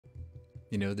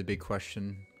The big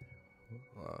question,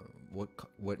 uh,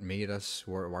 what made us?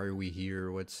 Why are we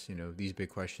here? What's these big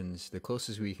questions? The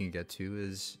closest we can get to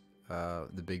is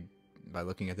the big by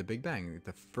looking at the Big Bang.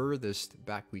 The furthest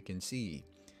back we can see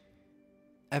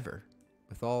ever,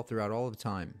 throughout all of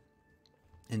time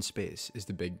in space, is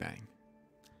the Big Bang,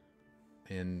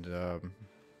 and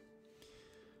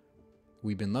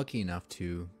we've been lucky enough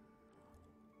to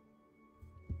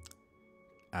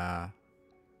uh,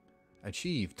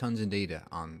 achieve tons of data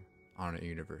on our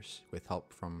universe with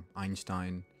help from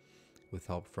Einstein, with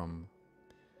help from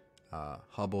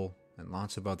Hubble, and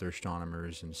lots of other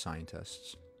astronomers and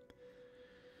scientists.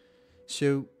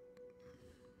 So,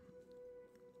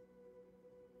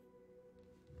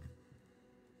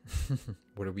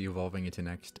 what are we evolving into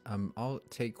next? I'll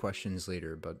take questions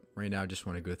later, but right now I just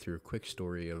want to go through a quick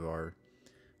story of our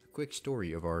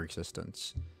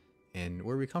existence and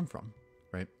where we come from,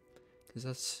 right? Because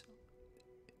that's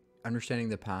understanding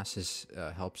the past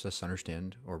helps us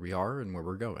understand where we are and where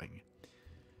we're going.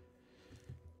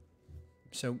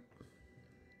 So,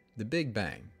 the Big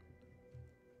Bang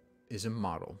is a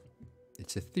model.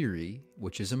 It's a theory,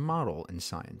 which is a model in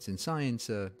science. In science,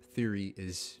 a theory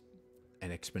is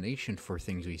an explanation for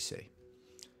things we see.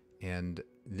 And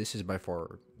this is by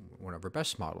far one of our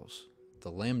best models, the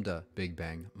Lambda Big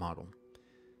Bang model.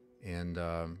 And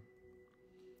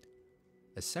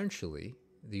essentially,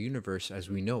 the universe as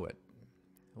we know it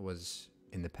was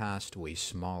in the past way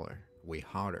smaller, way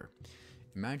hotter.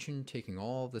 Imagine taking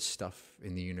all the stuff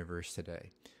in the universe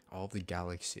today, all the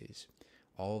galaxies,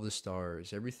 all the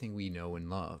stars, everything we know and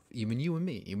love, even you and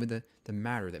me, even the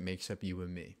matter that makes up you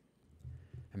and me.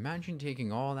 Imagine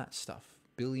taking all that stuff,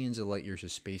 billions of light years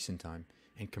of space and time,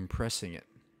 and compressing it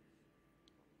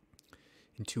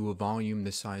into a volume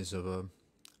the size of a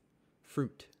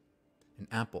fruit, an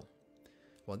apple.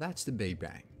 Well, that's the Big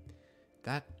Bang.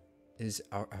 That is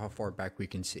how far back we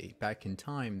can see. Back in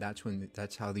time,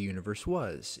 that's how the universe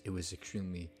was. It was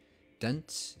extremely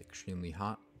dense, extremely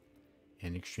hot,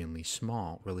 and extremely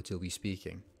small, relatively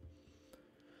speaking.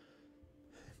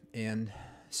 And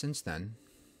since then,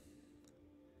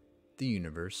 the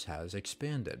universe has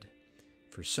expanded.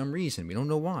 For some reason, we don't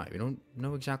know why. We don't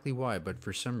know exactly why, but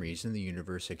for some reason, the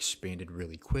universe expanded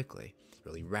really quickly,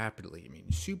 really rapidly. I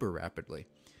mean, super rapidly.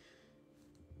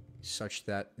 Such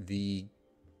that the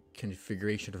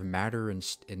configuration of matter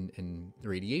and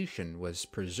radiation was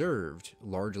preserved,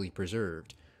 largely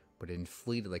preserved, but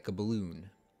inflated like a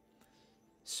balloon.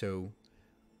 So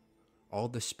all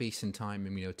the space and time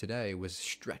we know today was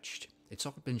stretched. It's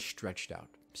all been stretched out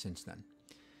since then.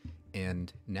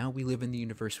 And now we live in the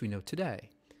universe we know today.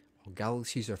 All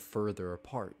galaxies are further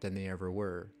apart than they ever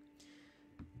were.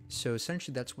 So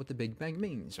essentially that's what the Big Bang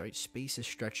means, right? Space is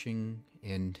stretching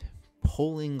and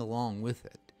pulling along with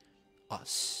it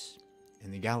us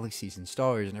and the galaxies and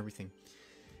stars and everything.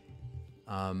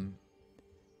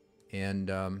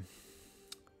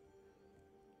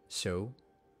 So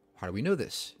how do we know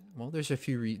this? Well, there's a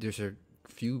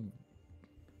few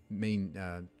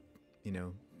main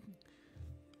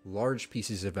large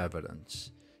pieces of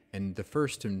evidence, and the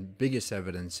first and biggest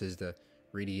evidence is the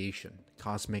radiation,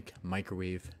 cosmic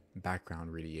microwave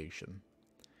background radiation,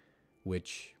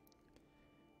 which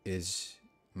is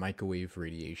microwave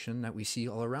radiation that we see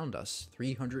all around us,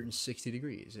 360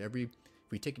 degrees. If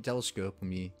we take a telescope and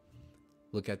we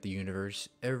look at the universe,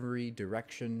 every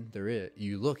direction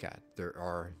you look at, there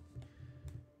are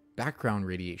background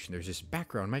radiation. There's this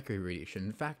background microwave radiation.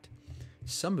 In fact,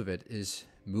 some of it is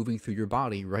moving through your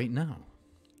body right now.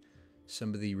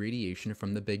 Some of the radiation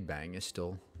from the Big Bang is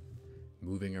still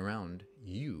moving around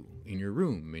you, in your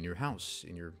room, in your house,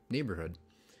 in your neighborhood.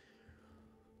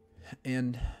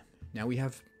 And now we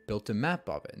have built a map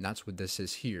of it, and that's what this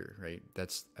is here, right?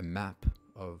 That's a map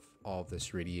of all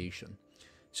this radiation.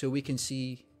 So we can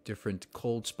see different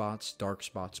cold spots, dark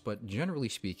spots, but generally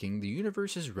speaking, the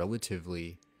universe is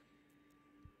relatively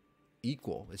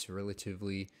equal. It's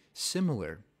relatively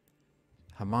similar,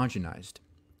 homogenized.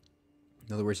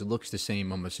 In other words, it looks the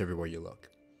same almost everywhere you look.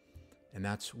 And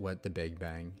that's what the Big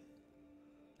Bang,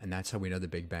 and that's how we know the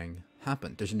Big Bang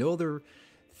happened. There's no other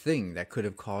thing that could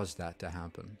have caused that to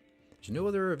happen. There's no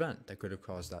other event that could have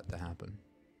caused that to happen.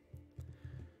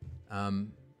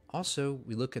 Also,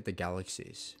 we look at the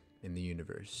galaxies in the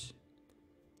universe,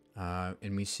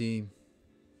 and we see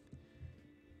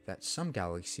that some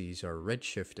galaxies are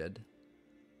redshifted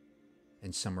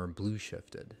and some are blue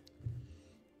shifted.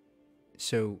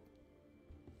 So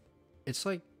it's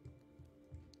like,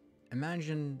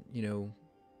 imagine,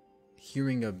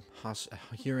 hearing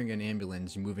an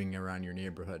ambulance moving around your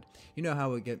neighborhood. You know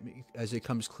how as it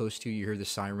comes close to you, you hear the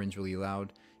sirens really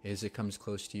loud. As it comes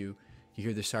close to you, You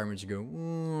hear the sirens go,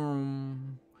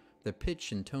 the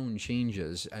pitch and tone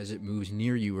changes as it moves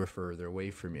near you or further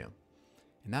away from you.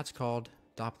 And that's called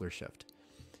Doppler shift.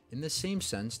 In the same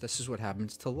sense, this is what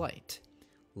happens to light.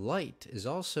 Light is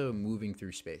also moving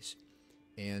through space.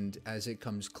 And as it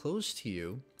comes close to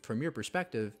you, from your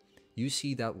perspective, you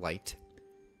see that light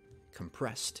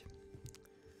compressed.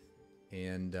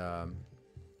 And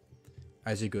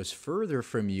as it goes further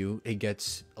from you, it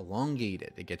gets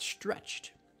elongated, it gets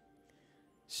stretched.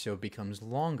 So it becomes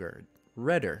longer,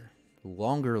 redder.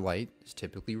 Longer light is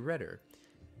typically redder.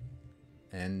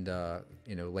 And,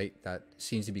 light that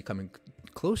seems to be coming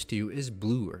close to you is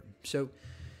bluer. So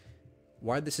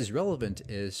why this is relevant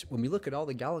is when we look at all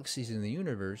the galaxies in the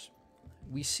universe,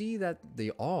 we see that they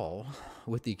all,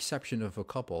 with the exception of a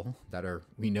couple that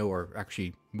we know are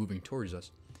actually moving towards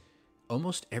us,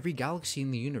 almost every galaxy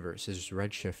in the universe is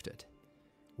redshifted,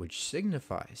 which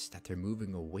signifies that they're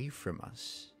moving away from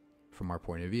us, from our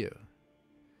point of view.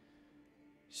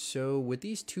 So with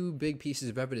these two big pieces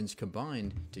of evidence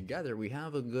combined together, we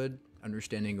have a good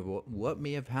understanding of what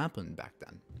may have happened back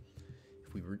then.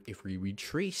 If we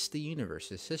retrace the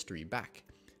universe's history back,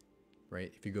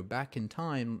 right? If you go back in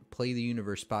time, play the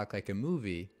universe back like a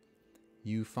movie,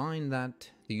 you find that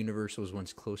the universe was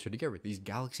once closer together. These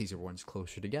galaxies are once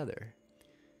closer together.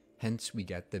 Hence, we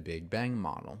get the Big Bang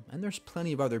model. And there's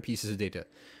plenty of other pieces of data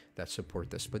that support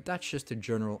this, but that's just a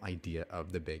general idea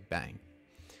of the Big Bang.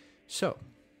 So,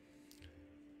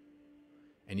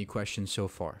 any questions so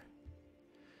far?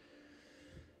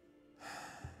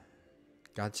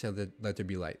 God said that let there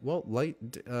be light. Well, light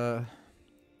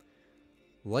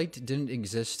didn't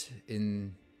exist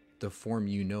in the form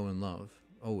you know and love,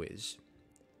 always.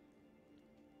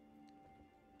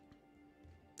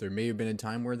 There may have been a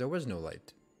time where there was no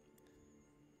light.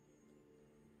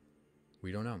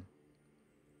 We don't know.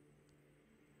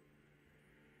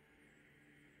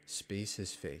 Space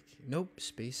is fake. Nope,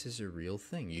 space is a real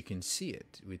thing. You can see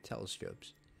it with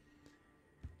telescopes.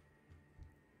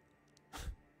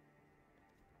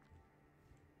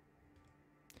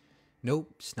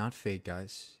 Nope, it's not fake,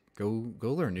 guys. Go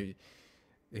learn.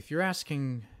 If you're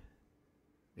asking,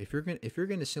 if you're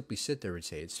gonna simply sit there and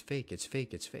say it's fake, it's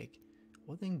fake, it's fake,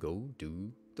 well then go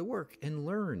do the work and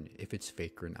learn if it's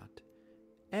fake or not.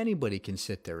 Anybody can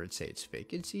sit there and say it's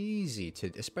fake. It's easy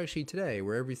to, especially today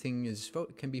where everything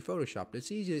can be photoshopped.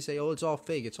 It's easy to say, oh, it's all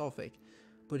fake, it's all fake.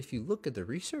 But if you look at the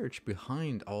research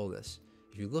behind all this,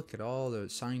 if you look at all the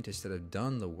scientists that have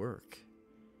done the work,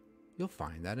 you'll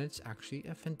find that it's actually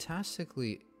a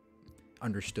fantastically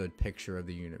understood picture of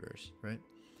the universe, right?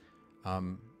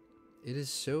 It is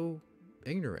so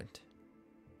ignorant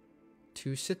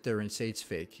to sit there and say it's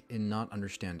fake and not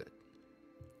understand it.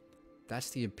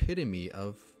 That's the epitome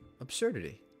of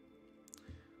absurdity.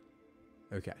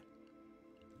 Okay.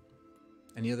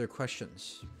 Any other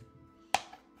questions?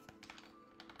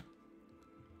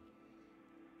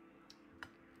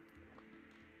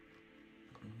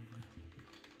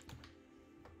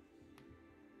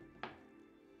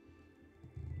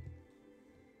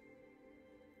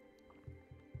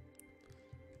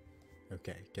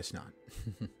 Okay, guess not.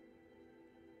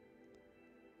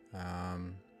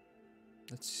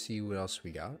 Let's see what else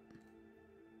we got.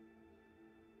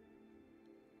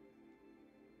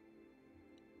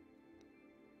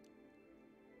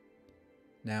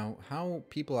 Now, how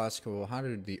people ask, well, how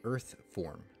did the Earth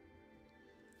form?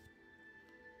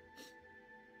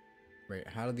 Right,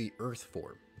 how did the Earth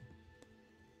form?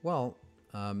 Well,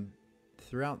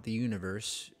 throughout the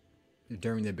universe,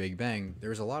 during the Big Bang,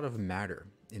 there was a lot of matter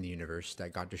in the universe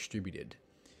that got distributed.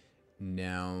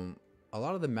 Now, a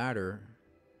lot of the matter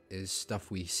is stuff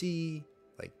we see,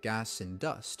 like gas and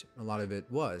dust. A lot of it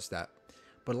was that,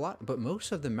 but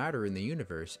most of the matter in the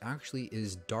universe actually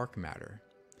is dark matter,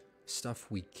 stuff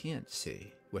we can't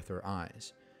see with our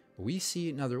eyes. We see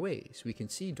it in other ways. We can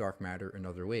see dark matter in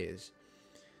other ways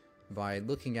by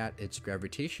looking at its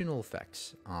gravitational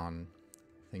effects on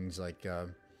things like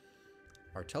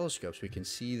our telescopes. We can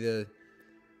see the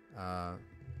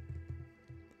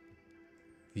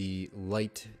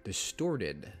light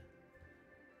distorted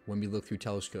when we look through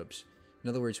telescopes. In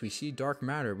other words, we see dark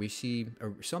matter, we see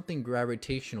something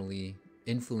gravitationally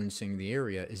influencing the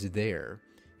area is there,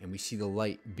 and we see the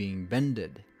light being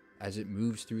bended as it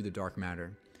moves through the dark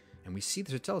matter. And we see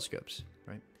this with telescopes,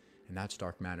 right? And that's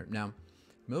dark matter. Now,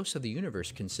 most of the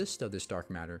universe consists of this dark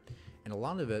matter, and a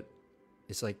lot of it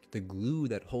is like the glue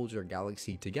that holds our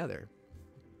galaxy together.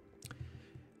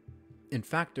 In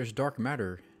fact, there's dark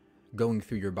matter going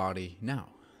through your body now.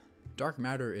 Dark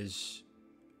matter is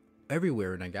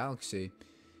everywhere in a galaxy.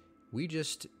 We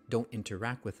just don't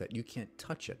interact with it. You can't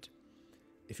touch it.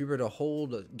 if you were to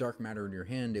hold a dark matter in your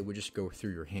hand, it would just go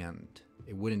through your hand.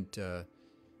 It wouldn't.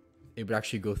 It would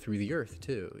actually go through the earth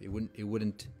too. It wouldn't. It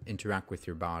wouldn't interact with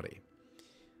your body.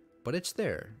 But it's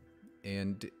there,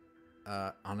 and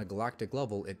on a galactic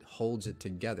level, it holds it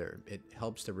together. It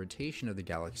helps the rotation of the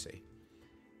galaxy,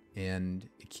 and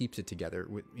it keeps it together.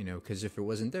 Because if it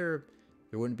wasn't there,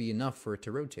 there wouldn't be enough for it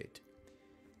to rotate.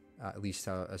 At least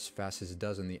as fast as it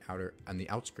does on the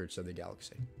outskirts of the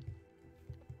galaxy.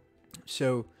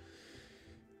 So,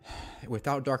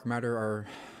 without dark matter, our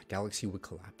galaxy would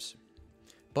collapse.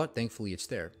 But thankfully, it's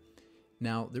there.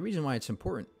 Now, the reason why it's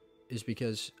important is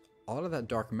because a lot of that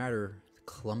dark matter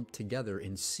clumped together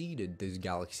and seeded these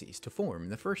galaxies to form in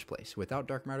the first place. Without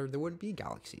dark matter, there wouldn't be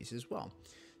galaxies as well.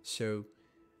 So,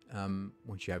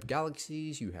 once you have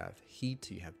galaxies, you have heat,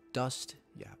 you have dust,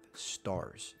 you have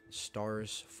stars.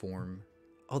 Stars form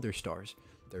other stars.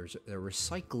 There's a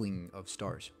recycling of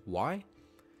stars. Why?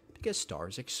 Because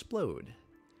stars explode.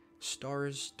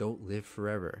 Stars don't live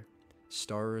forever.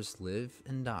 Stars live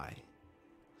and die.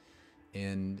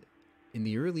 And in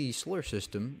the early solar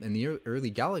system, in the early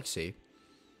galaxy,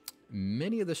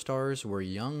 many of the stars were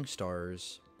young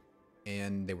stars,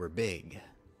 and they were big,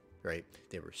 right?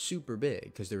 They were super big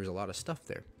because there was a lot of stuff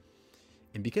there.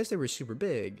 And because they were super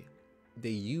big, they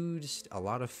used a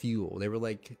lot of fuel. They were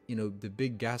like, the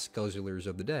big gas guzzlers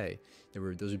of the day. They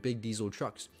were those big diesel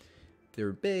trucks. They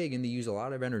were big and they use a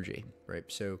lot of energy, right?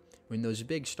 So when those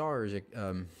big stars,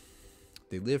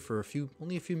 they live for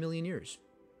only a few million years.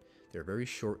 They're very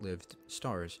short-lived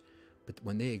stars, but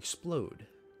when they explode,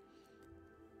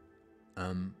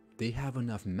 they have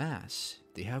enough mass,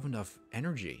 they have enough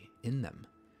energy in them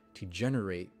to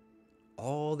generate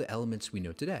all the elements we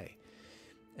know today.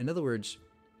 In other words,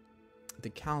 the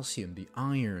calcium, the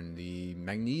iron, the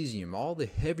magnesium, all the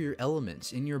heavier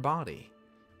elements in your body,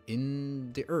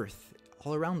 in the earth,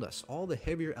 all around us, all the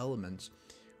heavier elements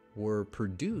were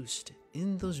produced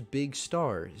in those big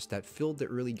stars that filled the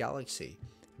early galaxy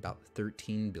about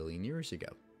 13 billion years ago.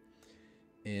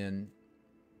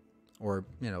 Or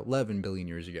 11 billion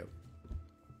years ago.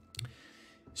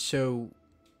 So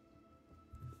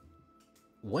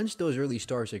once those early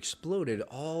stars exploded,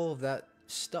 all of that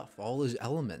stuff, all those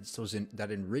elements,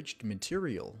 that enriched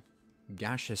material,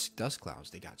 gaseous dust clouds,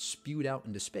 they got spewed out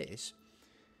into space.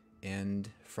 And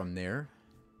from there,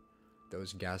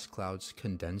 those gas clouds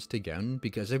condensed again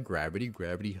because of gravity.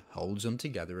 Gravity holds them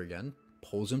together again,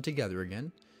 pulls them together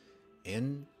again,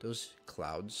 and those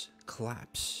clouds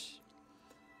collapse.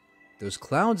 Those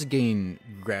clouds gain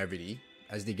gravity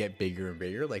as they get bigger and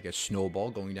bigger, like a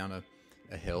snowball going down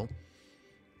a hill.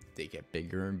 They get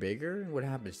bigger and bigger, and what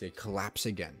happens? They collapse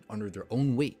again under their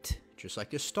own weight, just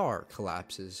like a star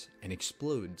collapses and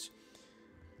explodes.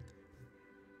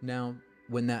 Now,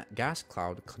 when that gas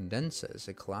cloud condenses,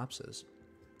 it collapses,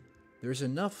 there's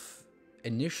enough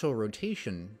initial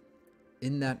rotation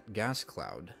in that gas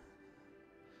cloud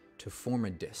to form a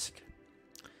disk.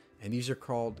 And these are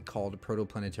called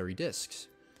protoplanetary disks.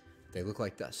 They look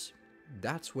like this.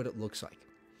 That's what it looks like.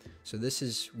 So this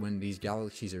is when these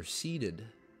galaxies are seeded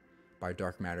by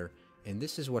dark matter, and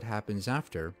this is what happens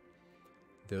after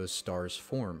those stars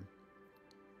form.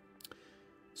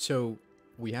 So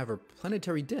we have a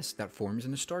planetary disk that forms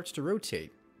and it starts to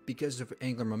rotate because of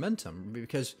angular momentum.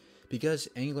 Because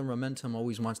angular momentum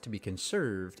always wants to be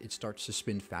conserved, it starts to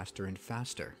spin faster and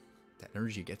faster. That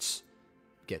energy gets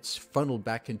funneled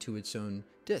back into its own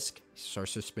disk. It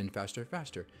starts to spin faster and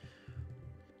faster.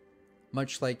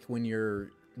 Much like when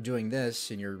you're doing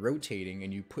this and you're rotating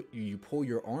and you pull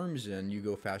your arms in, you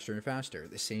go faster and faster.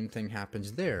 The same thing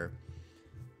happens there.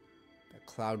 The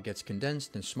cloud gets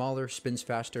condensed and smaller, spins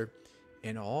faster,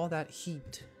 and all that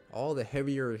heat, all the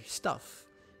heavier stuff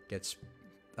gets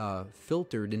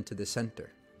filtered into the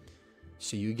center.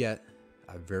 So you get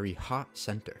a very hot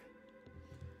center.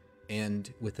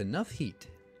 And with enough heat,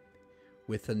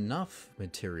 with enough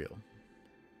material,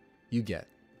 you get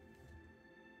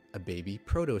a baby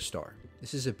protostar.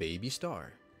 This is a baby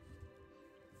star.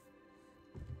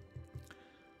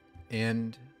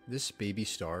 And this baby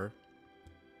star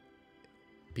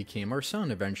became our sun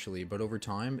eventually, but over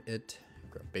time it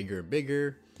got bigger and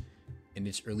bigger. In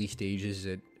its early stages,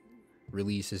 it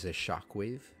releases a shock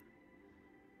wave.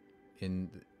 And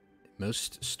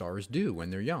most stars do when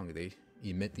they're young. They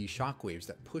emit these shock waves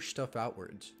that push stuff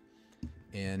outwards.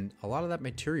 And a lot of that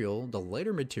material, the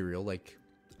lighter material like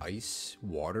ice,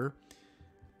 water,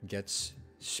 gets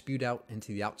spewed out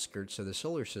into the outskirts of the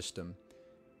solar system.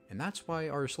 And that's why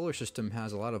our solar system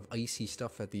has a lot of icy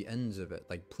stuff at the ends of it,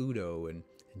 like Pluto and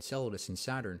Enceladus and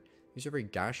Saturn. These are very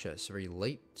gaseous, very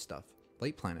light stuff,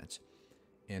 light planets,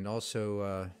 and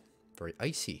also very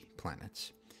icy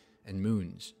planets. and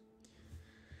moons.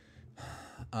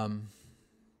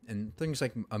 And things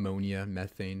like ammonia,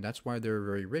 methane, that's why they're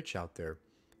very rich out there.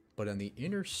 But on the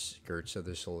inner skirts of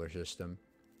the solar system,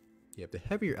 you have the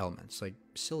heavier elements like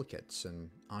silicates and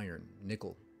iron,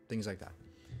 nickel, things like that.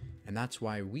 And that's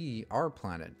why our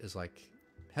planet is like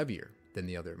heavier than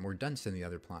the other, more dense than the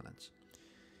other planets.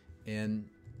 And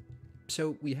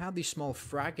so we have these small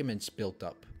fragments built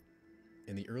up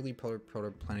in the early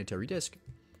protoplanetary disk.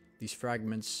 These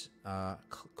fragments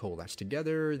coalesce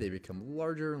together, they become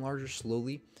larger and larger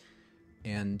slowly.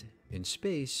 And in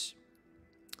space,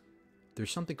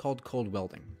 there's something called cold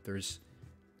welding. There's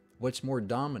what's more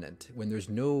dominant when there's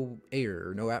no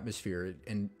air, no atmosphere,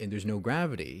 and there's no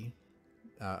gravity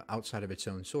outside of its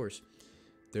own source.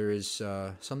 There is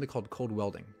something called cold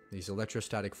welding. These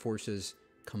electrostatic forces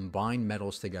combine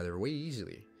metals together way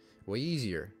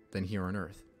easier than here on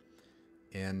Earth.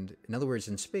 And in other words,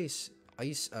 in space,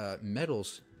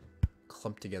 metals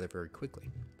clump together very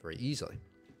quickly, very easily.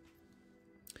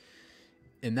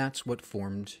 And that's what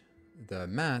formed the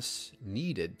mass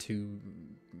needed to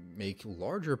make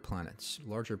larger planets,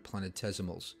 larger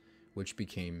planetesimals, which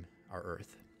became our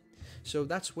Earth. So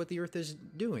that's what the Earth is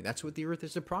doing. That's what the Earth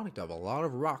is a product of. A lot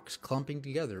of rocks clumping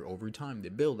together over time. They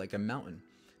build like a mountain,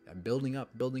 building up,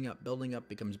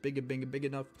 becomes big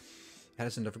enough,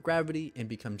 has enough gravity, and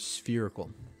becomes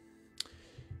spherical.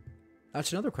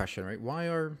 That's another question, right? Why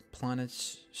are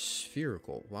planets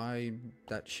spherical? Why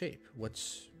that shape?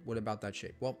 What about that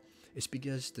shape? Well, it's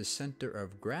because the center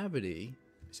of gravity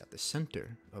is at the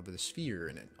center of the sphere,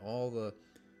 and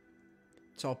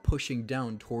it's all pushing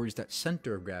down towards that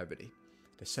center of gravity,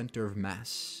 the center of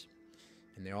mass.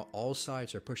 And all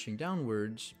sides are pushing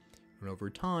downwards, and over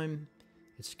time,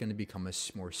 it's going to become a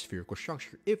more spherical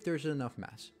structure if there's enough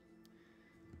mass.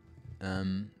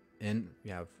 And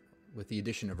we have, with the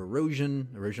addition of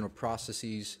erosional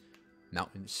processes,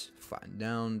 mountains flatten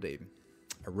down, they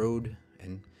erode,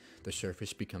 and the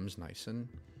surface becomes nice and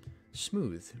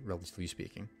smooth, relatively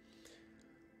speaking.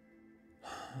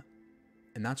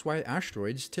 And that's why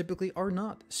asteroids typically are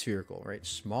not spherical, right?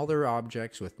 Smaller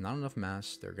objects with not enough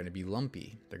mass, they're going to be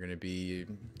lumpy. They're going to be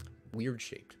weird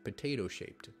shaped, potato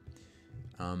shaped.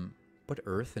 But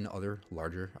Earth and other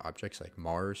larger objects like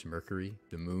Mars, Mercury,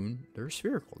 the Moon, they're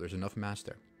spherical. There's enough mass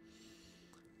there.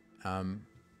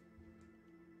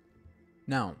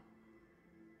 Now,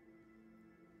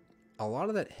 a lot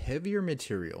of that heavier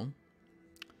material,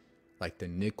 like the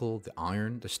nickel, the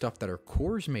iron, the stuff that our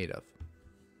core is made of,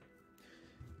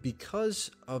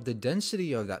 because of the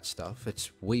density of that stuff,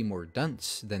 it's way more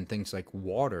dense than things like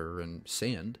water and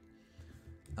sand.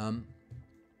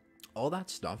 All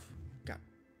that stuff got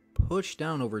pushed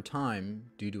down over time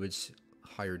due to its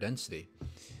higher density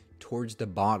towards the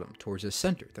bottom, towards the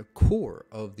center, the core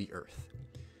of the Earth.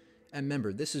 And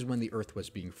remember, this is when the Earth was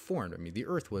being formed. I mean, the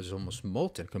Earth was almost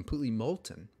molten, completely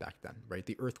molten back then, right?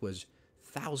 The Earth was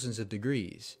thousands of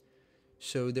degrees.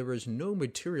 So there was no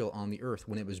material on the Earth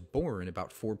when it was born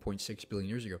about 4.6 billion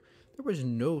years ago. There was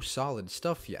no solid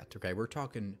stuff yet, okay? We're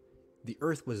talking, the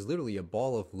Earth was literally a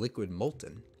ball of liquid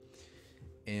molten.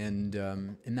 And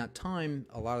in that time,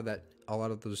 a lot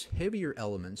of those heavier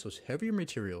elements, those heavier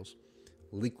materials,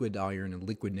 liquid iron and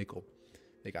liquid nickel,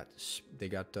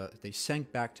 they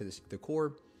sank back to the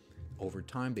core. Over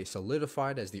time, they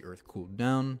solidified as the Earth cooled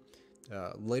down.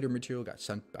 Later material got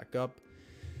sent back up,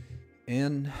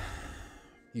 and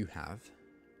you have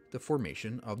the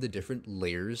formation of the different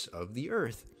layers of the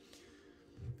Earth.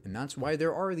 And that's why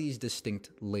there are these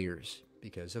distinct layers,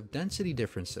 because of density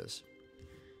differences.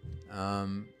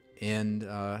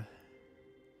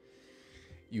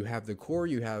 You have the core,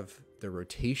 you have the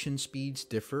rotation speeds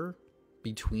differ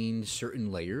between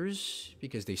certain layers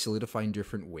because they solidify in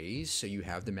different ways. So you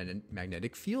have the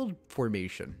magnetic field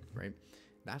formation, right?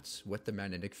 That's what the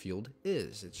magnetic field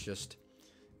is. It's just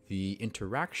the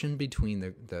interaction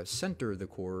between the center of the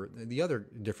core and the other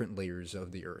different layers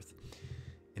of the Earth.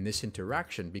 And this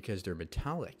interaction, because they're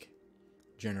metallic,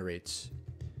 generates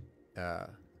the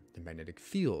magnetic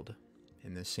field.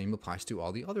 And the same applies to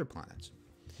all the other planets.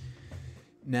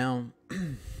 Now,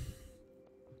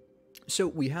 so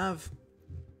we have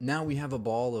a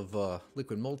ball of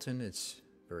liquid molten. It's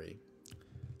very,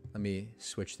 let me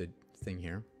switch the thing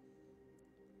here.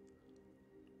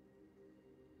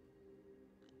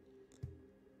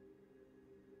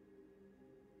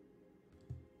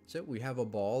 So we have a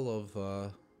ball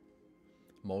of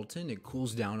molten. It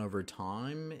cools down over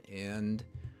time, and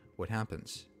what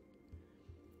happens?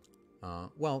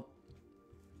 Well,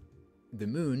 the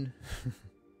moon,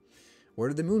 where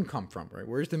did the moon come from, right?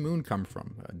 Where's the moon come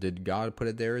from? Did God put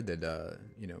it there? Did,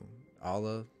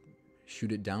 Allah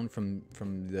shoot it down from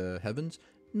the heavens?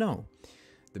 No.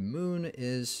 The moon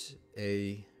is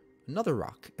another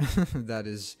rock that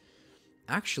is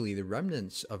actually the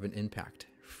remnants of an impact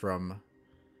from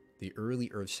the early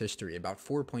Earth's history. About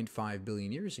 4.5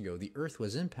 billion years ago, the Earth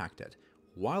was impacted.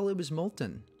 While it was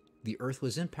molten, the Earth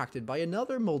was impacted by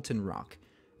another molten rock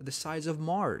the size of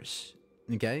Mars.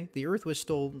 Okay? The Earth was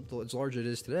still as large as it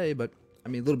is today, but, I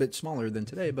mean, a little bit smaller than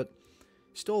today, but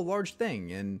still a large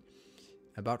thing. And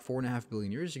about 4.5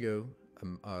 billion years ago,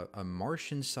 a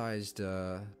Martian-sized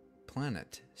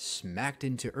planet smacked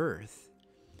into Earth,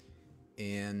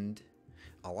 and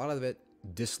a lot of it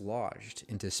dislodged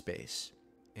into space,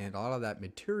 and a lot of that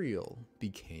material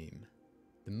became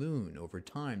the moon over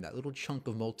time. That little chunk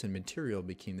of molten material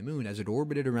became the moon as it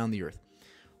orbited around the Earth.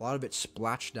 A lot of it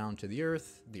splashed down to the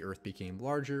Earth became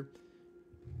larger,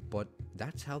 but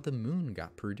that's how the moon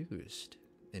got produced,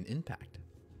 an impact.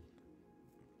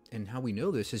 And how we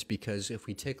know this is because if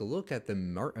we take a look at the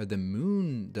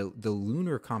moon, the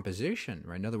lunar composition,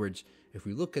 right? In other words, if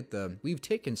we look at we've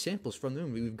taken samples from the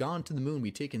moon, we've gone to the moon,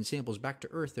 we've taken samples back to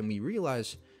Earth, and we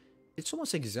realize it's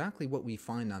almost exactly what we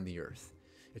find on the Earth.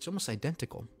 It's almost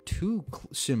identical, too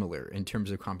similar in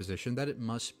terms of composition that it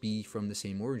must be from the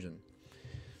same origin.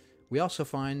 We also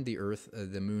find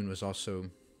the moon was also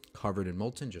covered in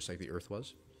molten, just like the Earth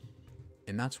was.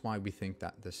 And that's why we think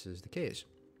that this is the case.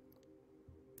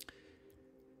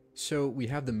 So we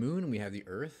have the moon and we have the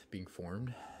Earth being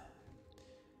formed.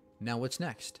 Now what's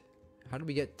next? How do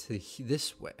we get to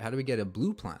this way? How do we get a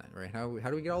blue planet, right? How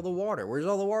do we get all the water? Where does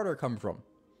all the water come from?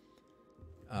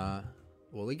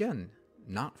 Well, again,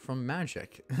 not from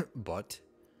magic, but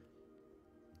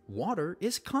water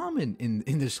is common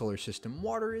in the solar system.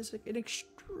 Water is an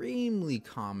extremely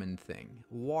common thing.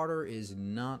 Water is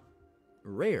not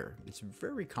rare. It's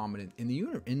very common in the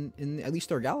universe, in at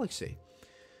least our galaxy.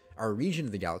 Our region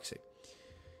of the galaxy.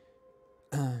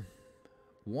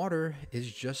 Water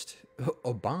is just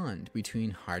a bond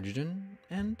between hydrogen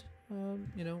and,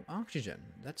 oxygen.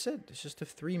 That's it. It's just a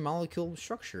 3-molecule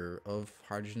structure of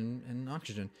hydrogen and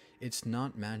oxygen. It's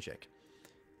not magic.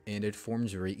 And it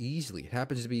forms very easily. It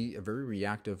happens to be a very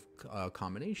reactive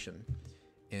combination.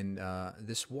 And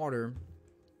this water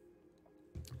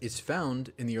is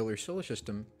found in the earlier solar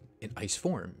system in ice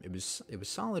form. It was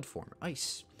solid form,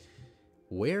 ice.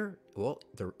 Where? Well,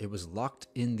 it was locked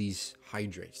in these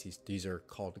hydrates. These are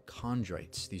called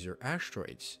chondrites. These are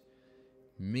asteroids,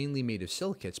 mainly made of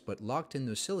silicates, but locked in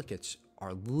those silicates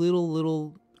are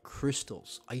little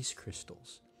crystals, ice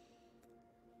crystals.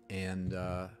 And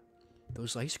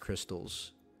those ice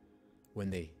crystals, when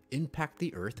they impact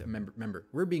the Earth, remember,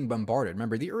 we're being bombarded.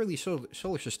 Remember, the early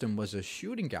solar system was a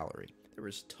shooting gallery. There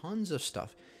was tons of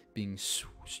stuff being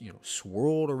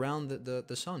swirled around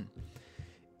the sun.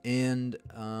 And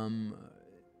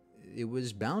it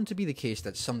was bound to be the case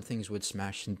that some things would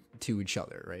smash into each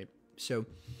other, right? So,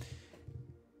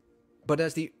 but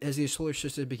as the solar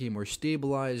system became more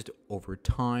stabilized over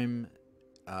time,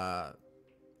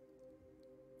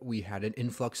 we had an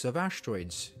influx of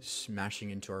asteroids smashing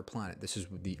into our planet. This is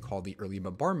called the early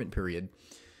bombardment period.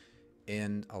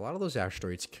 And a lot of those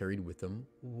asteroids carried with them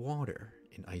water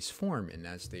in ice form. And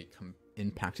as they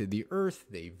impacted the Earth,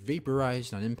 they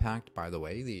vaporized on impact. By the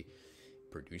way, they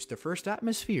produced the first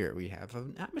atmosphere. We have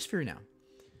an atmosphere now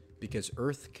because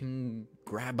Earth can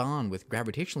grab on with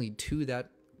gravitationally to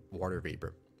that water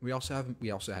vapor. We also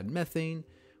had methane.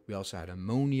 We also had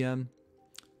ammonia,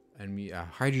 and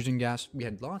hydrogen gas. We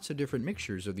had lots of different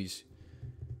mixtures of these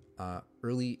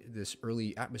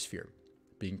early atmosphere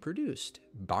being produced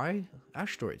by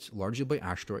asteroids, largely by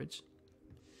asteroids.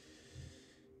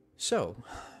 So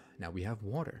now we have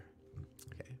water.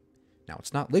 Okay. Now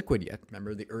it's not liquid yet.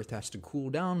 Remember, the Earth has to cool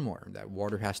down more. That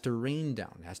water has to rain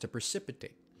down. It has to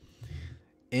precipitate.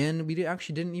 And we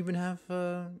actually didn't even have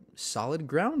solid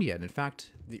ground yet. In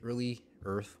fact, the early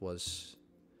Earth was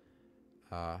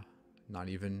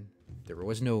there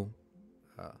was no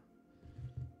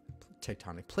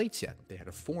tectonic plates yet. They had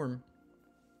to form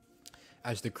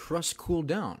as the crust cooled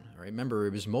down. Right? Remember,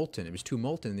 it was molten. It was too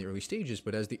molten in the early stages,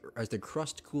 but as the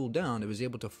crust cooled down, it was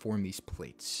able to form these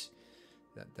plates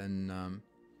that then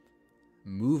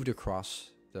moved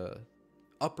across the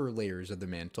upper layers of the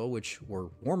mantle, which were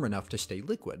warm enough to stay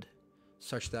liquid,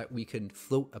 such that we could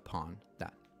float upon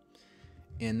that.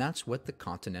 And that's what the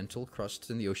continental crusts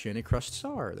and the oceanic crusts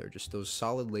are. They're just those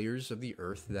solid layers of the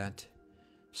Earth that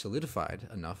solidified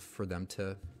enough for them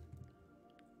to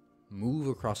move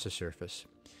across the surface.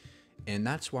 And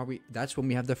that's when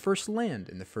we have the first land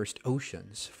and the first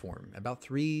oceans form, about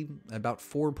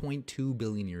 4.2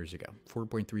 billion years ago,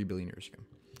 4.3 billion years ago.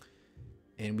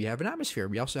 And we have an atmosphere.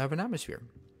 We also have an atmosphere.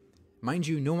 Mind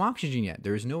you, no oxygen yet.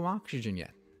 There is no oxygen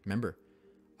yet. Remember,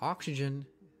 oxygen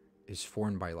is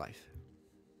formed by life.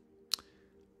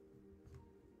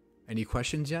 Any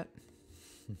questions yet?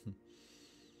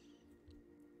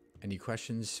 Any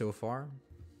questions so far?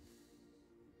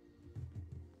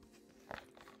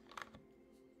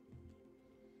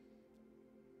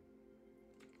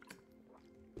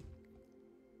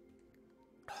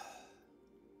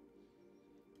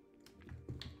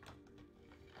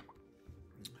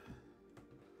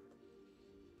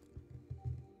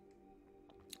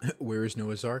 Where is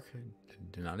Noah's Ark?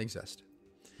 Did not exist.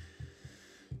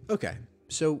 Okay,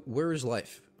 so where is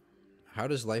life? How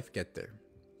does life get there?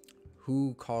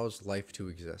 Who caused life to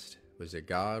exist? Was it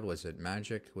God? Was it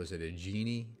magic? Was it a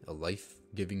genie? A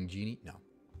life-giving genie? No.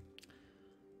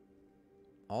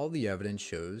 All the evidence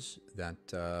shows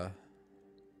that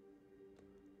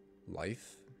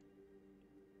life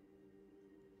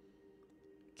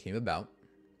came about.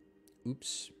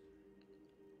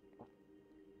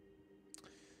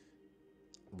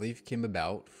 Life came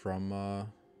about from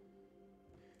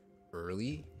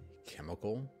early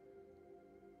chemical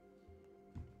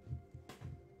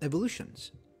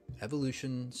evolutions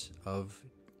of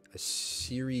a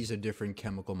series of different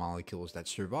chemical molecules that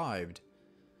survived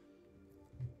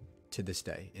to this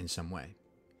day in some way.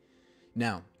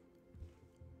 Now,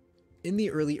 in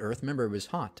the early Earth, remember, it was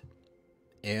hot.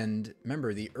 And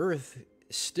remember, the Earth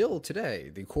still today,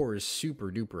 the core is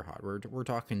super duper hot. We're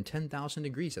talking 10,000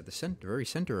 degrees at the very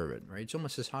center of it, right? It's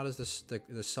almost as hot as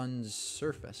the sun's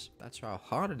surface. That's how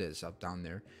hot it is up down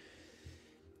there.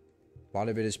 A lot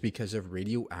of it is because of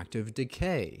radioactive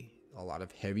decay. A lot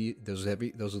of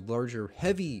those larger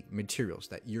heavy materials,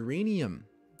 that uranium,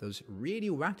 those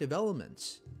radioactive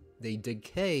elements, they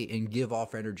decay and give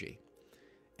off energy.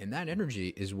 And that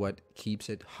energy is what keeps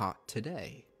it hot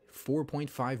today,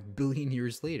 4.5 billion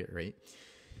years later, right?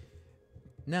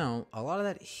 Now, a lot of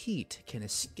that heat can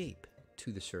escape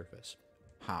to the surface.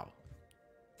 How?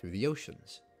 Through the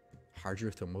oceans,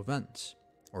 hydrothermal vents,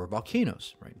 or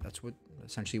volcanoes, right? That's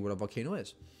essentially what a volcano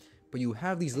is. But you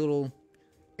have these little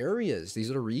areas, these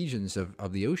little regions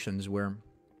of the oceans where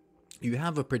you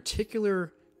have a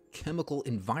particular chemical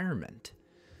environment.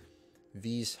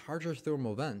 These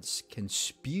hydrothermal vents can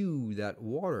spew that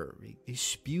water. They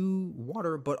spew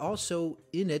water, but also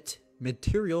in it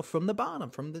material from the bottom,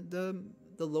 from the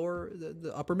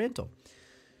upper mantle.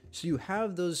 So you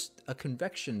have a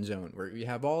convection zone where you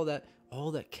have all that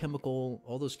chemical,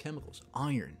 all those chemicals,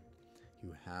 iron.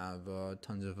 You have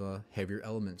tons of heavier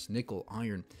elements, nickel,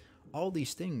 iron. All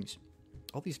these things,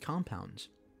 all these compounds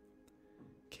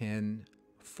can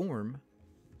form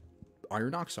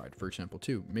iron oxide, for example,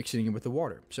 too, mixing it with the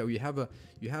water. So you have a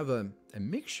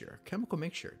mixture, chemical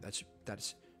mixture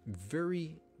that's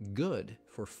very good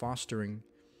for fostering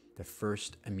the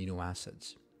first amino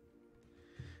acids.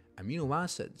 Amino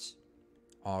acids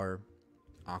are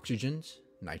oxygens,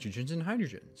 nitrogens, and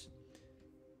hydrogens.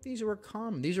 These are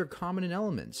common in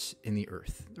elements in the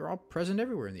Earth. They're all present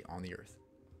everywhere on the Earth.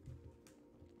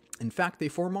 In fact, they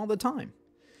form all the time.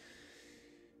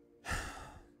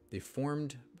 They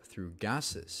formed through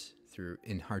gases,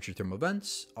 in hydrothermal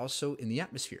vents, also in the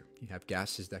atmosphere. You have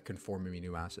gases that can form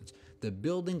amino acids. The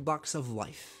building blocks of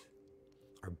life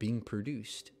are being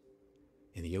produced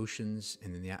in the oceans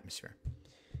and in the atmosphere.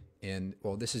 And,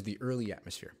 well, this is the early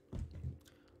atmosphere.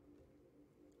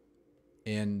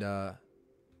 And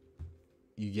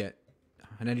you get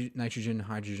nitrogen,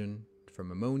 hydrogen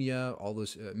from ammonia, all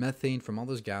those methane from all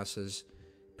those gases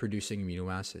producing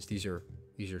amino acids. These are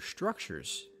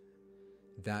structures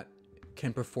that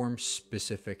can perform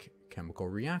specific chemical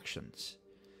reactions.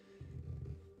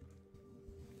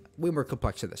 Way more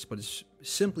complex than this, but it's,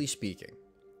 simply speaking,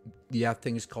 you have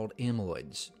things called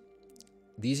amyloids.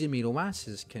 These amino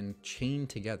acids can chain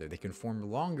together. They can form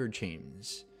longer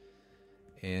chains.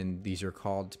 And these are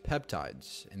called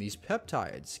peptides. And these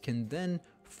peptides can then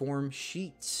form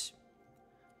sheets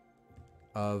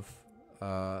of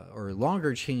or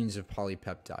longer chains of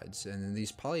polypeptides. And then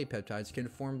these polypeptides can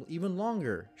form even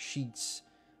longer sheets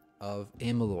of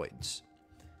amyloids.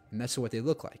 And that's what they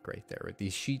look like right there. Right?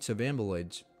 These sheets of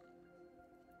amyloids,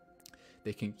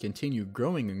 they can continue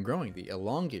growing and growing. They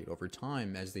elongate over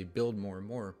time as they build more and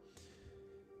more.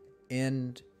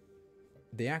 And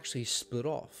they actually split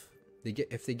off.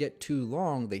 If they get too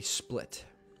long, they split.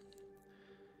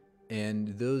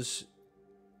 And those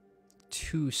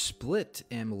two split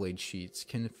amyloid sheets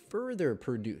can further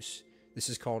produce. This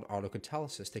is called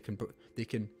autocatalysis. They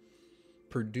can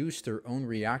produce their own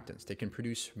reactants. They can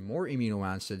produce more amino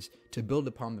acids to build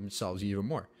upon themselves even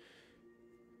more.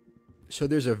 So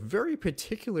there's a very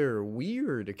particular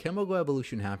weird chemical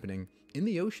evolution happening in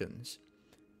the oceans,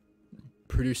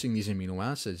 producing these amino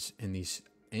acids and these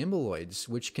amyloids,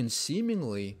 which can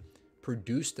seemingly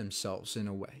produce themselves in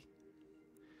a way.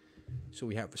 So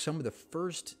we have some of the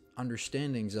first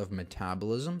understandings of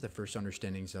metabolism, the first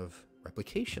understandings of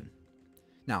replication.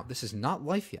 Now, this is not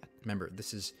life yet. Remember,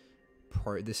 this is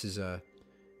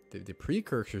the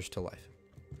precursors to life.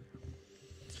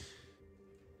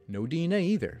 No DNA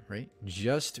either, right?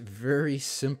 Just very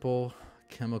simple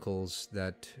chemicals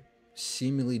that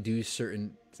seemingly do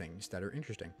certain things that are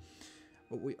interesting.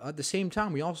 But at the same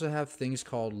time, we also have things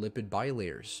called lipid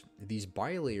bilayers. These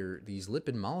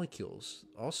lipid molecules,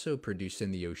 also produced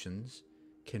in the oceans,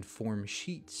 can form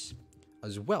sheets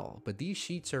as well. But these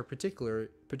sheets are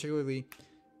particularly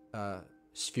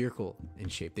spherical in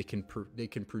shape. They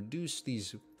can produce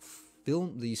these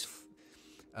films,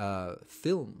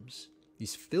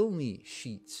 these filmy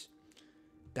sheets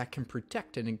that can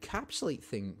protect and encapsulate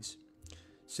things.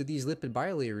 So these lipid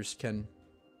bilayers can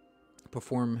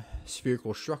perform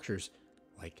spherical structures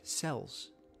like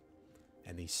cells.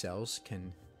 And these cells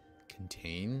can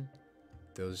contain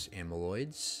those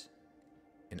amyloids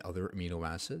and other amino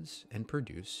acids and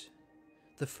produce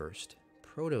the first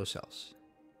protocells.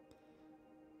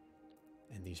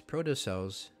 And these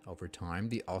protocells, over time,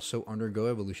 they also undergo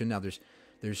evolution. Now,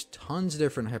 there's tons of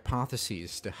different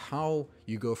hypotheses to how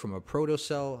you go from a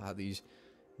protocell, how these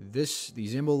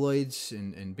amyloids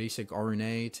and basic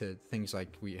RNA to things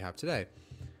like we have today.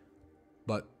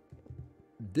 But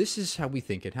this is how we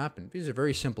think it happened. This is a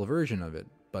very simple version of it.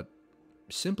 But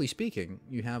simply speaking,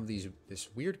 you have this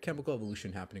weird chemical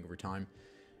evolution happening over time.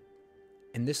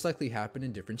 And this likely happened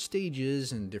in different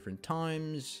stages and different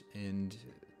times, and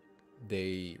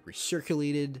they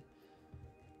recirculated,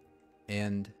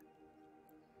 and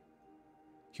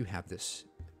you have this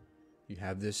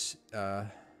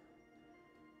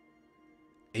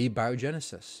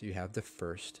abiogenesis. You have the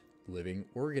first living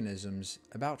organisms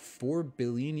about 4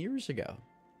 billion years ago.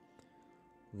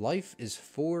 Life is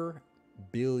 4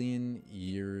 billion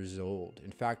years old.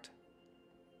 In fact,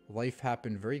 life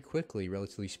happened very quickly,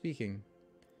 relatively speaking,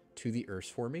 to the Earth's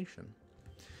formation.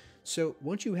 So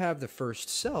once you have the first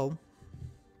cell,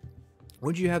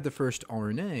 once you have the first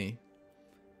RNA,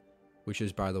 which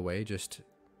is, by the way, just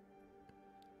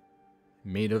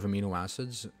made of amino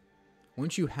acids,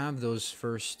 once you have those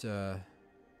first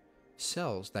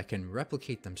cells that can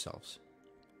replicate themselves,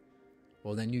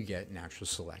 well, then you get natural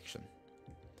selection.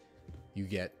 You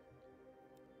get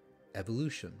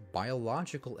evolution,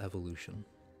 biological evolution,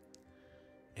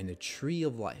 and a tree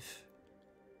of life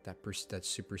that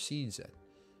supersedes it,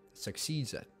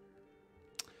 succeeds it.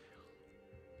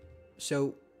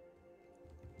 So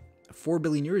 4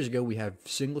 billion years ago, we have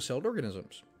single-celled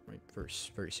organisms, right?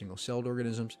 First, very single-celled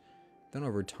organisms. Then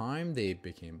over time, they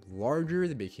became larger,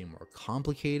 they became more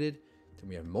complicated. Then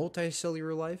we have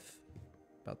multicellular life,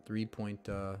 about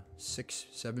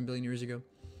 3.67 billion years ago.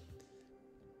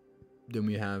 Then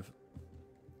we have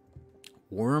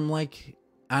worm-like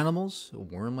animals.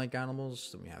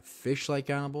 Then we have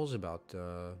fish-like animals about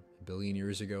a billion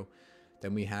years ago.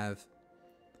 Then we have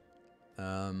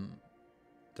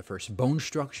the first bone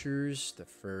structures, the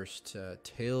first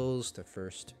tails, the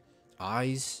first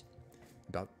eyes,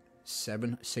 about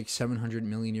 700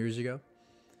 million years ago.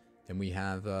 Then we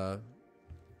have the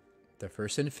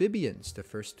first amphibians,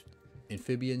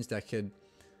 that could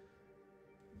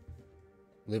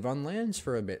live on lands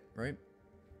for a bit, right?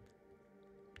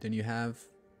 Then you have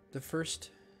the first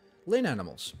land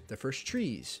animals, the first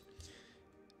trees.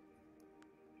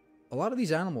 A lot of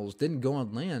these animals didn't go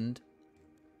on land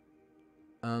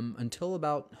until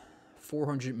about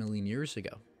 400 million years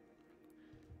ago.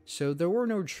 So there were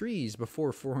no trees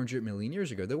before 400 million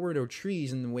years ago. There were no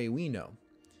trees in the way we know.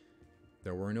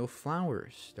 There were no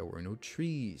flowers. There were no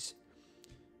trees.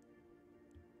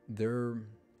 There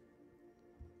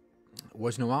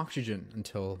was no oxygen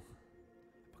until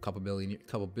a couple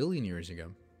billion years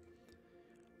ago.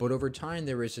 But over time,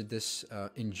 there was this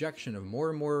injection of more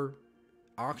and more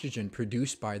oxygen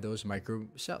produced by those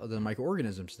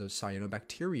microorganisms. Those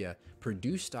cyanobacteria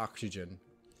produced oxygen,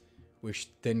 which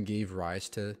then gave rise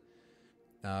to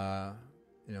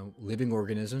living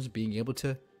organisms being able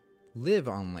to live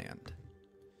on land.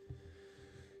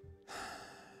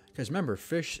 Because remember,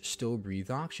 fish still breathe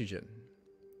oxygen.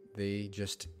 They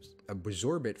just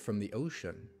absorb it from the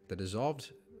ocean. The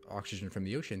dissolved oxygen from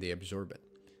the ocean, they absorb it.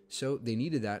 So they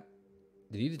needed that.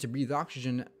 They needed to breathe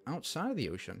oxygen outside of the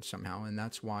ocean somehow, and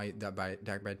that's why that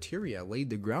bacteria laid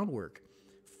the groundwork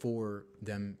for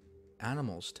them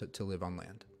animals to live on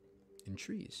land in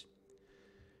trees.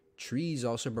 Trees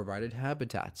also provided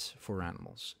habitats for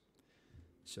animals.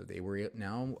 So they were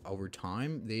now, over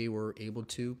time, they were able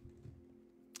to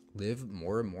live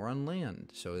more and more on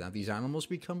land. So now these animals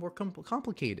become more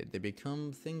complicated. They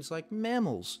become things like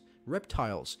mammals,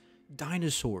 reptiles,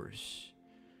 dinosaurs.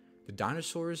 The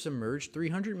dinosaurs emerged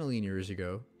 300 million years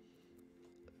ago.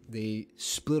 They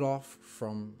split off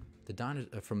from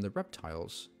the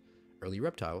reptiles, early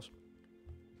reptiles.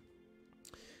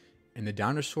 And the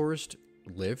dinosaurs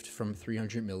lived from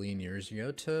 300 million years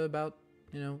ago to about,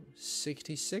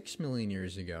 66 million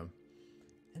years ago.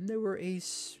 And there were a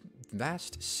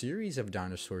vast series of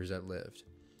dinosaurs that lived.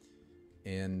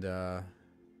 And a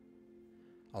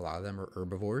lot of them are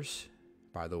herbivores,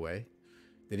 by the way.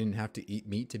 They didn't have to eat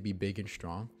meat to be big and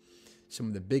strong. Some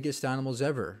of the biggest animals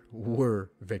ever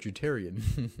were vegetarian.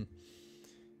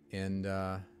 And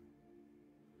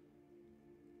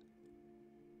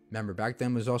remember, back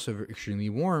then was also extremely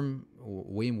warm,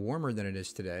 way warmer than it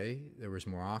is today. There was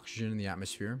more oxygen in the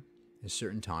atmosphere at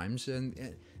certain times.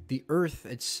 And the Earth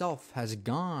itself has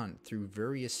gone through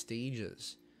various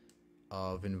stages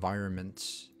of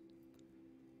environments.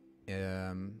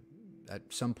 At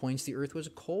some points, the Earth was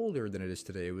colder than it is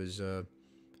today. It was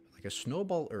like a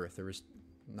snowball Earth. There was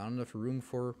not enough room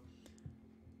for...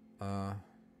 there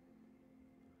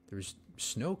was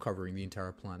snow covering the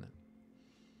entire planet.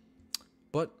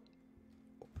 But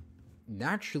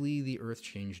naturally, the Earth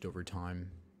changed over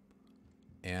time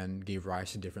and gave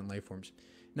rise to different life forms.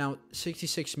 Now,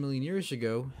 66 million years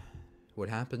ago, what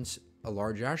happens? A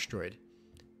large asteroid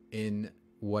in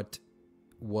what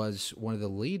was one of the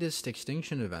latest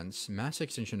extinction events, mass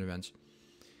extinction events.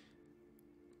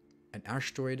 An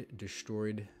asteroid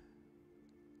destroyed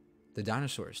the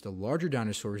dinosaurs. The larger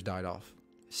dinosaurs died off.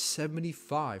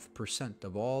 75%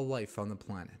 of all life on the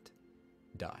planet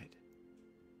died.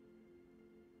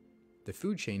 The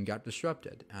food chain got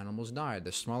disrupted. Animals died.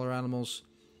 The smaller animals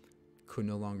could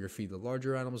no longer feed the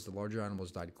larger animals. The larger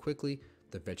animals died quickly.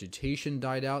 The vegetation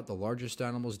died out. The largest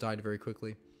animals died very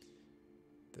quickly.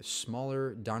 The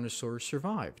smaller dinosaurs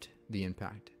survived the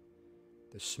impact.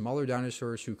 The smaller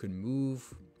dinosaurs who can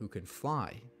move, who can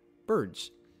fly. Birds.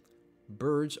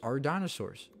 Birds are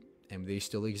dinosaurs. And they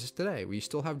still exist today. We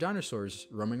still have dinosaurs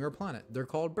roaming our planet. They're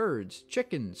called birds.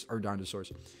 Chickens are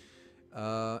dinosaurs.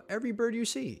 Every bird you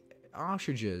see.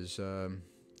 Ostriches,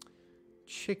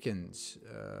 chickens,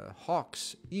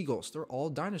 hawks, eagles, they're all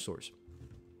dinosaurs.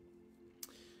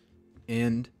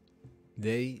 And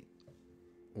they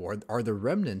are the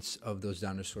remnants of those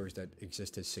dinosaurs that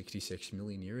existed 66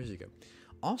 million years ago.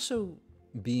 Also,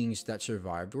 beings that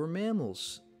survived were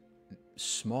mammals.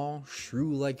 Small,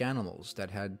 shrew-like animals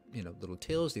that had, little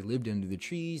tails. They lived under the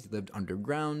trees. They lived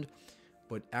underground.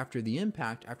 But after the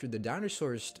impact, after the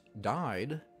dinosaurs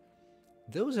died,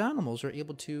 those animals are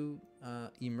able to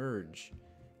emerge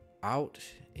out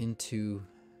into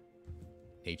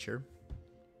nature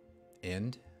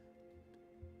and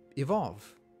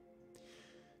evolve.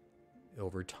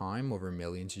 Over time, over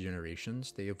millions of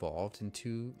generations, they evolved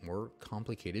into more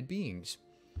complicated beings.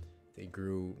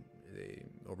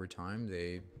 Over time,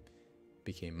 they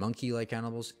became monkey-like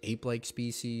animals, ape-like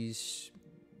species.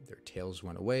 Their tails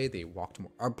went away. They walked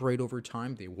more upright over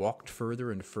time. They walked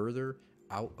further and further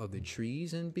out of the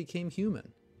trees and became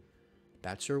human.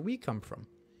 That's where we come from.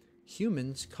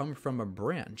 Humans come from a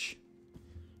branch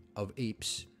of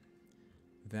apes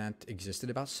that existed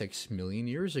about 6 million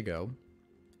years ago,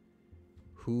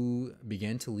 who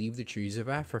began to leave the trees of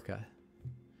Africa.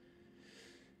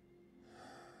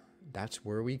 That's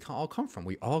where we all come from.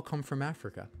 We all come from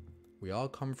Africa. We all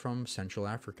come from Central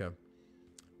Africa,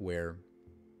 where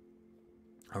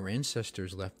our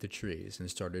ancestors left the trees and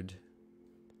started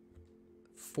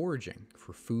foraging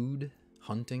for food,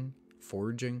 hunting,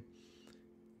 foraging.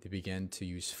 They began to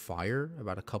use fire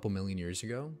about a couple million years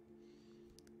ago.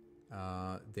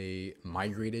 They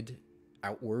migrated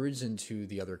outwards into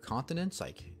the other continents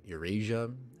like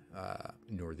Eurasia,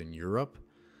 Northern Europe,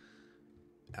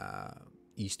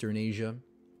 Eastern Asia,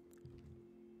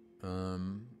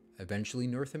 eventually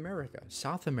North America,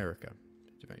 South America.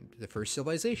 The first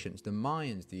civilizations, the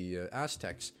Mayans, the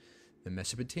Aztecs, the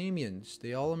Mesopotamians,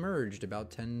 they all emerged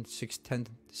about 10 to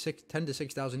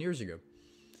 6,000 years ago.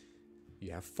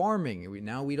 You have farming.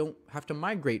 Now we don't have to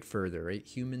migrate further, right?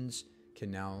 Humans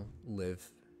can now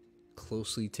live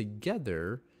closely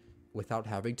together without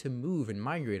having to move and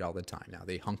migrate all the time. Now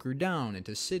they hunkered down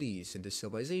into cities, into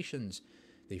civilizations.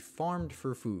 They farmed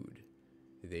for food.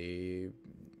 They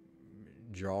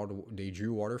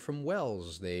drew water from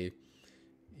wells. They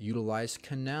utilized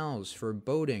canals for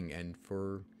boating and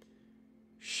for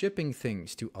shipping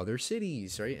things to other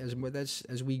cities, right?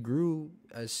 As we grew,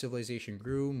 as civilization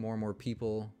grew, more and more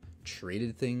people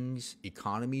traded things,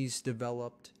 economies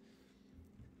developed.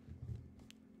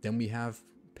 Then we have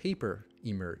paper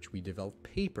emerge. We developed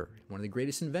paper, one of the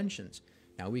greatest inventions.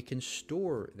 Now we can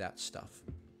store that stuff,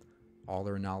 all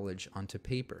our knowledge, onto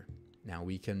paper. Now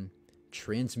we can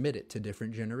transmit it to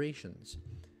different generations.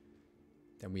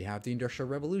 Then we have the Industrial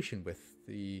Revolution with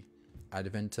the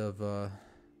advent of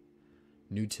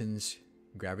Newton's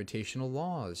gravitational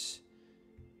laws,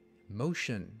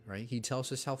 motion, right? He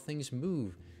tells us how things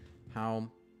move, how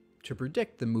to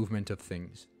predict the movement of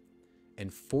things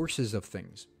and forces of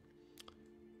things.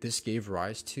 This gave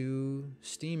rise to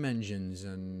steam engines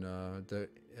and the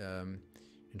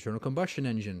internal combustion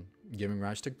engine, giving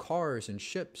rise to cars and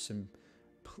ships and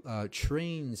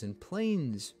trains and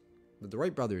planes. The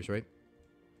Wright brothers, right?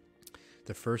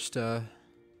 The first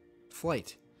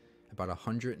flight about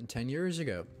 110 years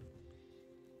ago.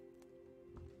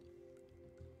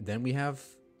 Then we have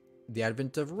the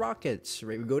advent of rockets,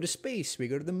 right? We go to space, we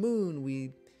go to the moon,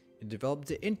 we developed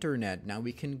the internet. Now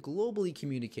we can globally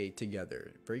communicate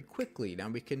together very quickly.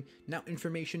 Now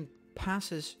information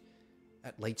passes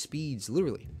at light speeds,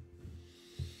 literally.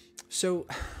 So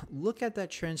look at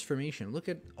that transformation. Look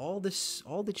at all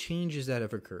the changes that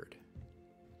have occurred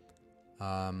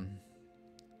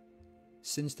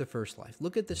since the first life.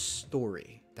 Look at the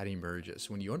story that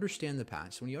emerges when you understand the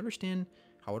past, when you understand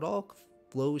how it all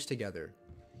flows together.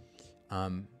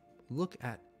 Look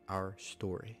at our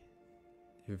story.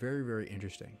 Very, very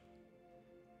interesting.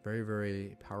 Very,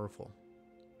 very powerful.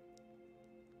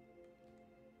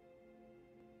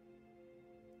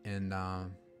 And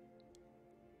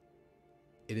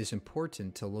it is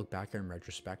important to look back in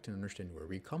retrospect and understand where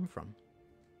we come from.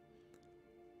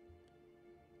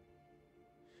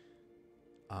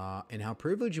 And how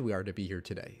privileged we are to be here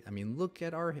today. I mean, look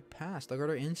at our past. Look at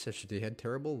our ancestors. They had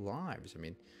terrible lives. I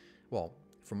mean, well,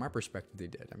 from my perspective, they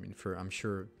did. I mean, I'm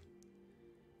sure.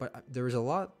 But there was a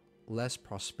lot less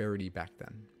prosperity back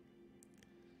then.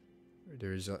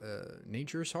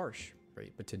 Nature is harsh,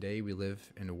 right? But today we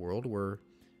live in a world where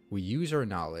we use our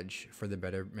knowledge for the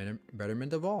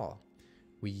betterment of all.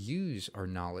 We use our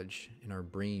knowledge and our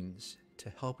brains to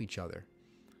help each other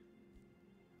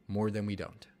more than we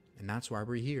don't. And that's why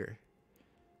we're here.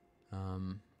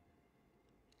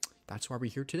 That's why we're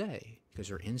here today,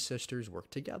 because our ancestors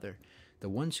worked together. The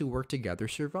ones who worked together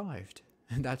survived.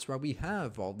 And that's why we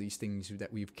have all these things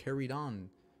that we've carried on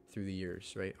through the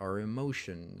years, right? Our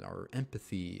emotion, our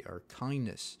empathy, our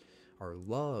kindness, our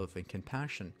love and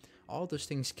compassion. All those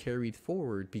things carried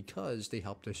forward because they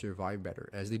helped us survive better,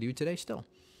 as they do today still.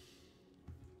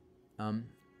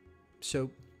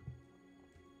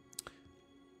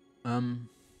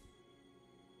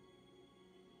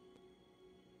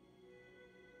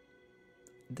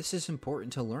 This is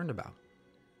important to learn about,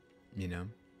 you know.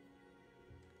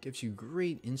 Gives you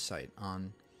great insight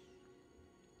on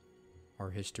our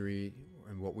history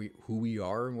and who we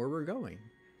are and where we're going.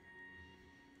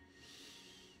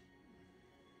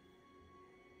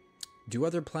 Do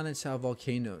other planets have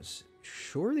volcanoes?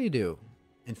 Sure they do.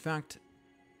 In fact,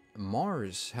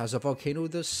 Mars has a volcano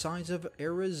the size of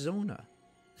Arizona.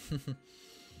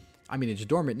 I mean, it's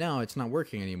dormant now. It's not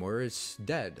working anymore. It's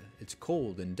dead. It's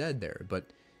cold and dead there. But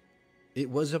it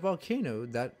was a volcano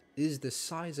that is the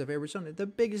size of Arizona, the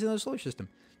biggest in the solar system.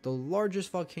 The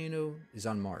largest volcano is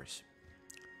on Mars.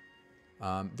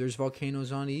 There's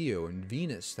volcanoes on Io, and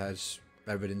Venus has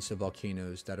evidence of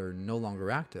volcanoes that are no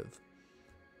longer active.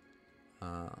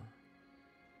 Let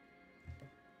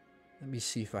me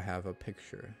see if I have a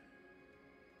picture.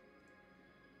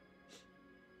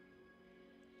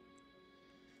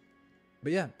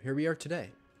 But yeah, here we are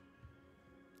today.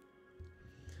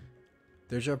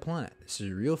 There's our planet. This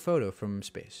is a real photo from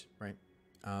space, right?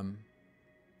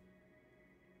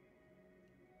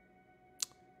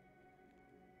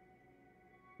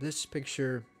 This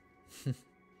picture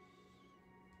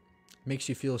makes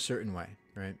you feel a certain way,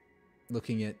 right?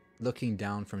 Looking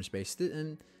down from space.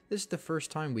 And this is the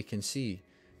first time we can see.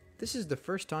 This is the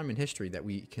first time in history that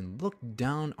we can look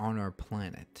down on our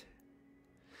planet.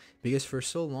 Because for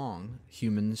so long,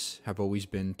 humans have always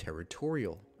been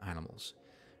territorial animals.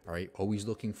 All right, always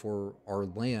looking for our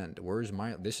land.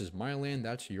 This is my land,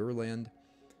 that's your land.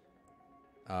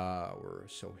 We're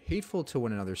so hateful to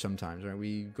one another sometimes, right?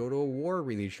 We go to a war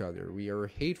with each other. We are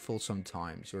hateful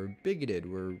sometimes. We're bigoted.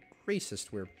 We're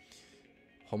racist. We're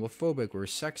homophobic. We're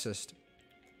sexist.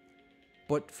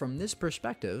 But from this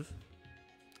perspective,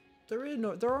 there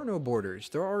are no borders.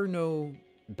 There are no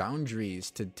boundaries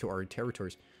to our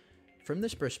territories. From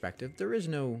this perspective, there is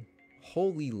no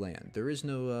holy land. There is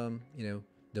no,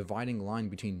 dividing line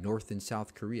between North and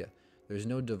South Korea. There's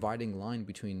no dividing line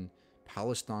between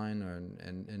Palestine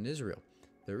and Israel.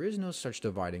 There is no such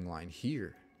dividing line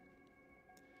here.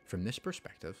 From this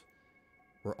perspective,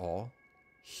 we're all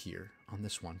here on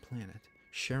this one planet,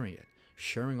 sharing it,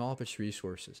 sharing all of its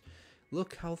resources.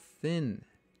 Look how thin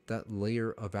that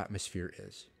layer of atmosphere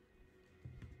is.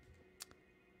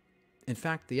 In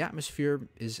fact, the atmosphere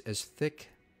is as thick.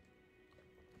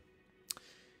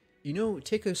 You know,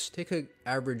 take a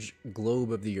average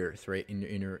globe of the Earth, right,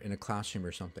 in a classroom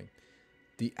or something.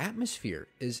 The atmosphere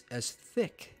is as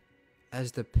thick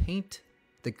as the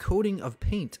coating of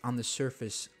paint on the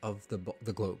surface of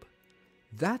the globe.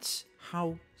 That's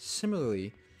how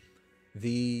similarly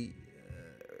the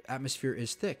atmosphere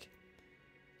is thick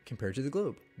compared to the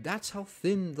globe. That's how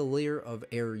thin the layer of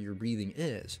air you're breathing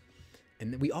is.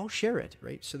 And we all share it,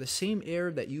 right? So the same air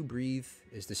that you breathe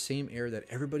is the same air that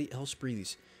everybody else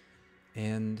breathes.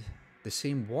 And the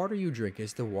same water you drink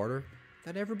is the water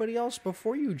that everybody else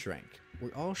before you drank.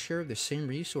 We all share the same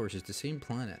resources, the same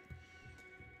planet.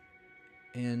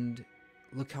 And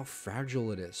look how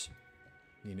fragile it is,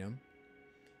 you know?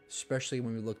 Especially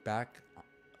when we look back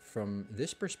from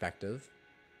this perspective,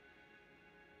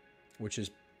 which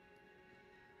is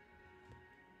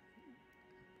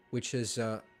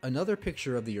another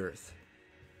picture of the Earth.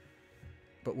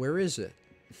 But where is it?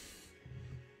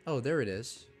 Oh, there it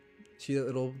is. See that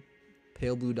little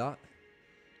pale blue dot?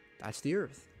 That's the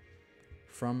Earth.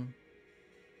 From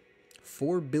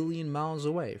 4 billion miles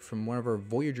away from one of our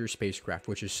Voyager spacecraft,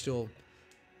 which is still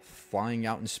flying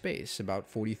out in space about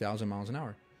 40,000 miles an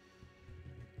hour.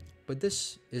 But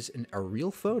this is a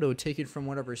real photo taken from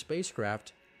one of our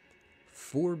spacecraft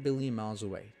 4 billion miles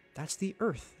away. That's the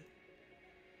Earth.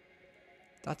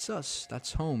 That's us.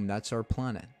 That's home. That's our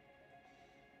planet.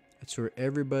 It's where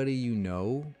everybody you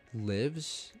know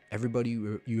lives. Everybody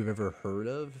you've ever heard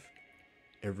of.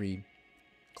 Every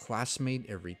classmate,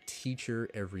 every teacher,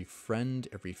 every friend,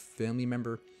 every family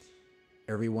member.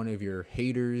 Every one of your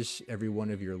haters. Every one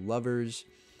of your lovers.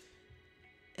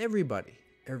 Everybody.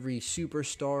 Every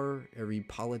superstar. Every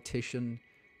politician.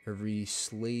 Every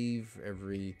slave.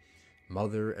 Every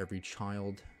mother. Every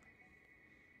child.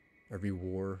 Every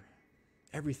war.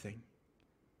 Everything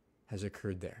has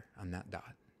occurred there on that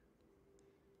dot.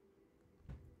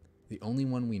 The only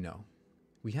one we know,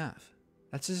 we have.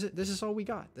 This is all we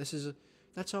got.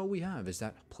 That's all we have is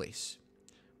that place.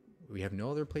 We have no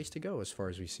other place to go as far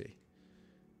as we see.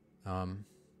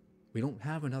 We don't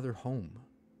have another home,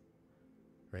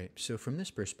 right? So from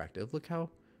this perspective, look how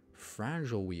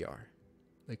fragile we are.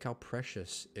 Look how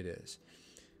precious it is.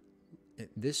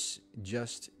 This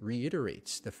just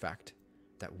reiterates the fact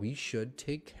that we should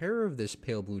take care of this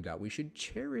pale blue dot. We should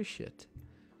cherish it,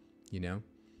 you know?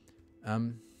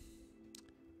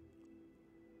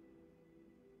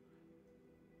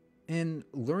 And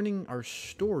learning our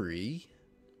story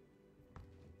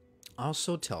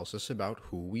also tells us about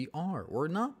who we are. We're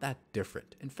not that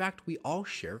different. In fact, we all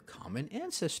share common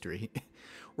ancestry.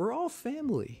 We're all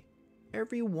family.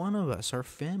 Every one of us are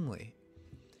family.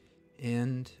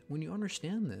 And when you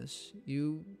understand this,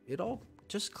 it all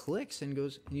just clicks and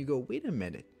you go, wait a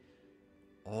minute.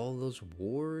 All those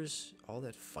wars, all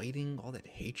that fighting, all that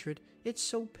hatred, it's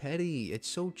so petty, it's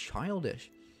so childish.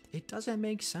 It doesn't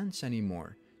make sense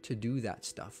anymore to do that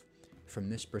stuff from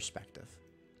this perspective,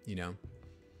 you know?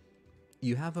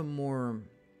 You have a more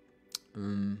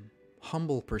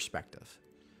humble perspective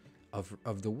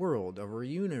of the world, of our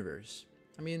universe.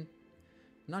 I mean,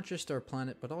 not just our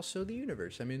planet, but also the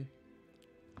universe. I mean,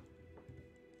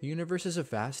 the universe is a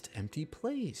vast, empty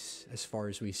place as far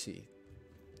as we see.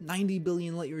 90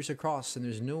 billion light years across, and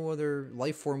there's no other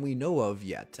life form we know of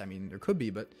yet. I mean, there could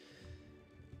be, but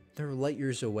they're light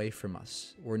years away from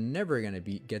us. We're never going to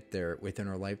get there within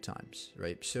our lifetimes,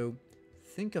 right? So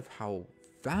think of how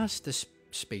vast the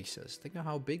space is. Think of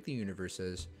how big the universe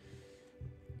is.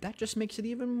 That just makes it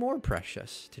even more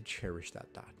precious to cherish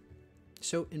that dot.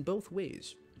 So in both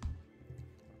ways,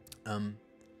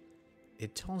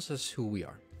 it tells us who we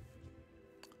are.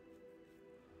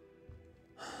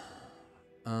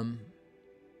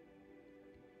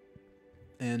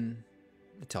 And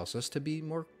it tells us to be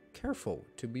more careful,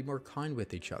 to be more kind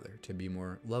with each other, to be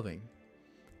more loving,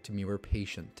 to be more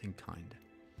patient and kind.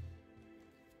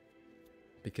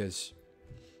 Because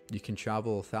you can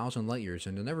travel 1,000 light years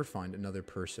and you'll never find another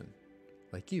person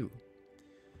like you.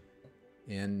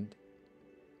 And,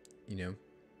 you know,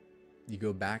 you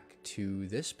go back to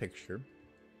this picture.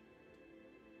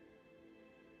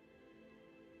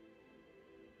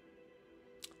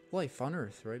 Life on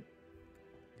Earth, right?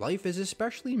 Life is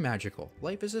especially magical.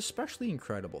 Life is especially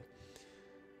incredible.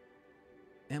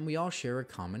 And we all share a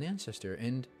common ancestor.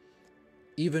 And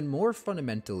even more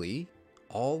fundamentally,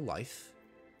 all life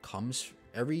comes,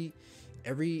 every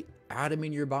atom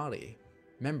in your body.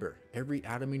 Remember, every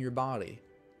atom in your body,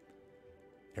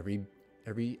 every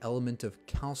element of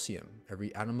calcium,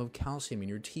 every atom of calcium in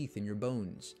your teeth, in your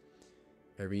bones,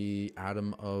 every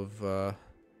atom of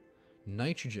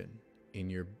nitrogen in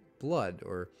your blood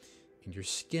or in your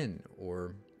skin,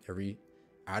 or every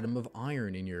atom of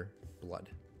iron in your blood.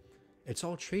 It's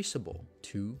all traceable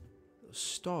to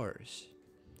stars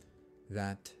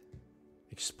that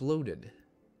exploded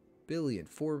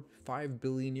 5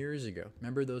 billion years ago.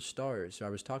 Remember those stars I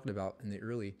was talking about in the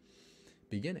early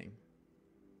beginning?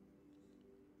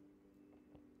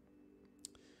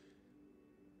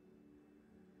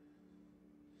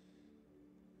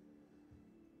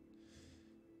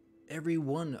 Every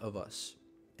one of us,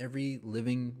 every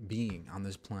living being on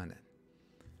this planet,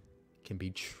 can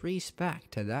be traced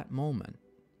back to that moment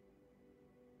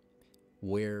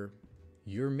where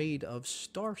you're made of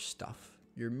star stuff.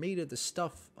 You're made of the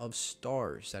stuff of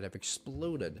stars that have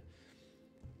exploded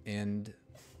and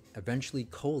eventually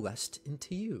coalesced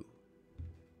into you.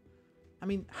 I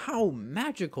mean, how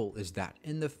magical is that?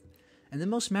 And the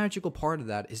most magical part of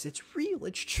that is it's real,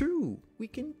 it's true. We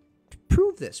can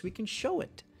prove this, we can show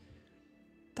it.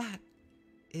 That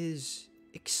is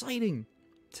exciting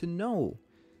to know,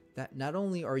 that not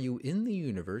only are you in the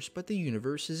universe, but the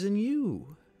universe is in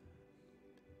you.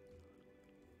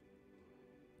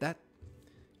 That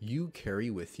you carry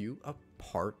with you a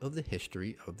part of the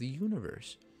history of the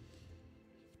universe.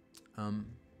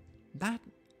 That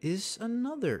is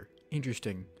another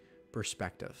interesting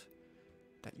perspective.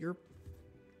 That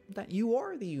you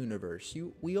are the universe.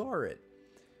 We are it.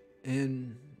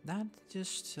 And that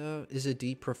just is a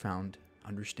deep, profound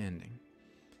understanding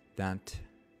that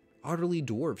utterly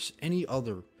dwarfs any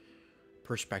other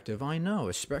perspective I know,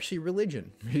 especially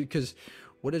religion. Because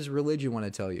what does religion want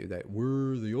to tell you? That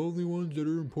we're the only ones that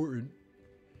are important.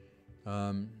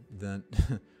 That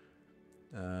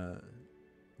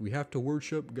we have to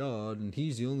worship God, and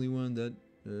He's the only one that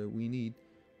we need.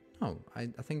 No, I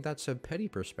think that's a petty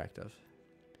perspective.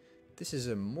 This is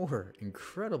a more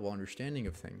incredible understanding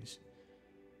of things.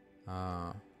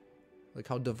 Like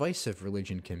how divisive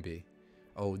religion can be.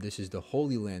 Oh, this is the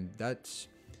Holy Land. That's,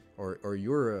 or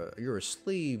you're a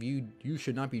slave. You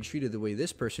should not be treated the way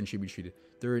this person should be treated.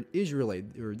 They're an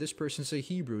Israelite, or this person's a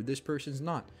Hebrew. This person's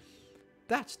not.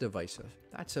 That's divisive.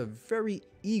 That's a very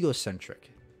egocentric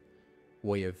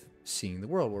way of seeing the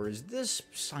world. Whereas this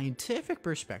scientific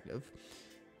perspective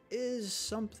is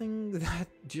something that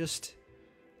just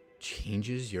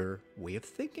changes your way of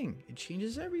thinking. It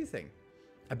changes everything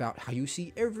about how you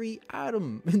see every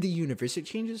atom in the universe. It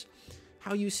changes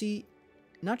how you see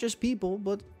not just people,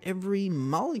 but every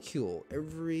molecule,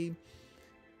 every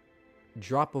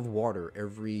drop of water,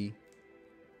 every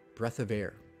breath of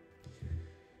air.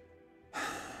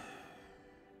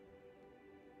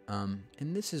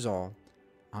 And this is all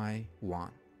I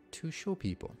want to show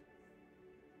people,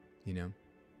 you know.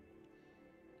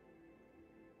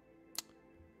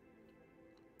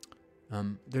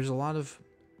 There's a lot of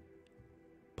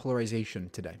polarization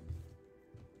today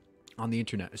on the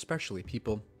internet, especially.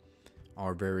 People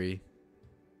are very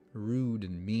rude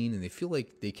and mean, and they feel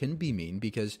like they can be mean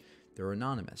because they're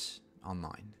anonymous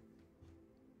online,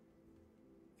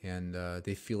 and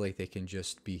they feel like they can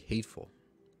just be hateful.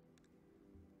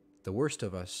 The worst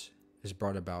of us is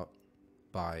brought about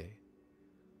by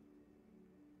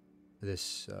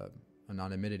this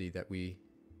anonymity that we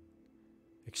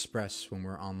express when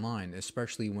we're online,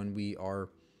 especially when we are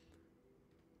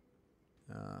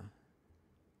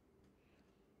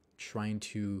trying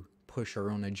to push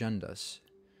our own agendas,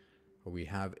 or we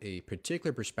have a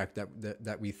particular perspective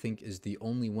that we think is the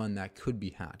only one that could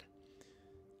be had.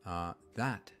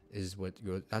 That's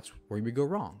where we go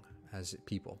wrong as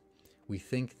people. We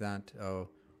think that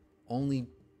only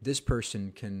this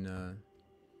person can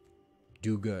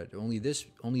do good. Only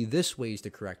this way is the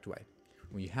correct way.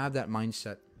 When you have that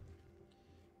mindset,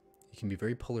 it can be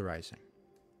very polarizing.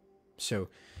 So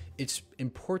it's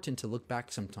important to look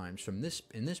back sometimes in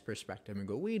this perspective and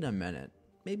go, wait a minute,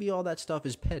 maybe all that stuff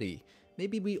is petty.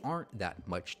 Maybe we aren't that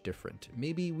much different.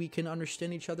 Maybe we can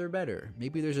understand each other better.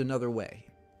 Maybe there's another way.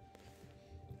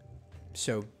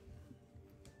 So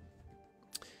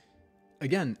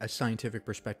again, a scientific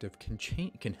perspective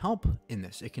can help in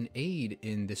this. It can aid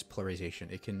in this polarization.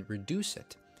 It can reduce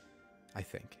it, I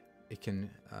think. It can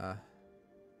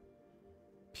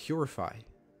purify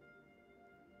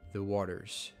the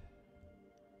waters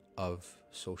of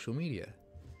social media.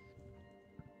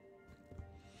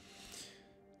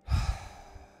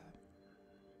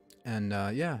 And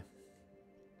yeah,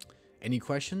 any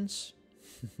questions?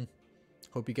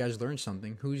 Hope you guys learned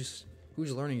something. Who's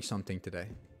learning something today?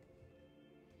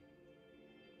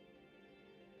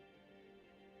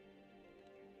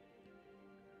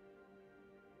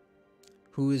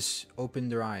 Who has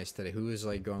opened their eyes today? Who is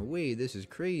like going, wait, this is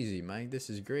crazy, Mike. This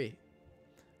is great.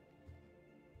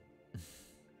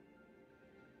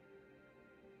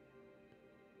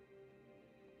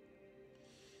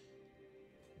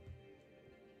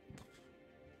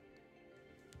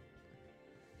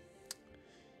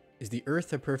 Is the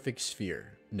Earth a perfect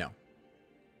sphere? No.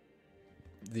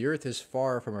 The Earth is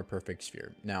far from a perfect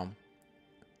sphere. Now,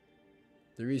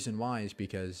 the reason why is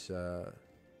because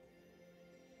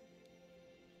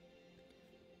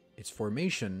its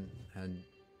formation had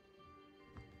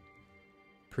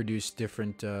produced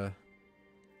different...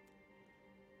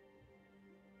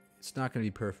 it's not going to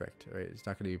be perfect, right? It's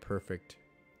not going to be a perfect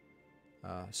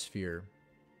sphere.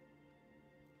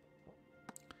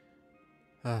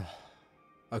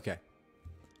 Okay.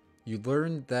 You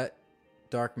learned that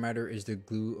dark matter is the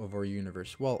glue of our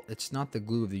universe. Well, it's not the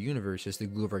glue of the universe, it's the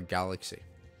glue of our galaxy.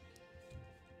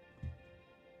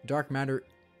 Dark matter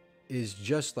is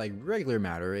just like regular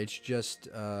matter. It's just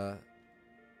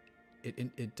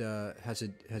it has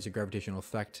a gravitational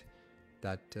effect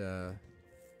that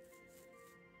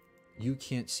you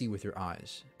can't see with your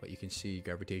eyes, but you can see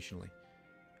gravitationally,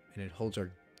 and it holds our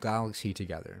galaxy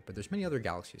together. But there's many other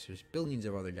galaxies. There's billions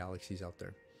of other galaxies out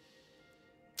there.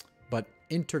 But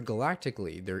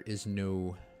intergalactically, there is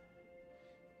no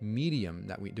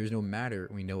medium there's no matter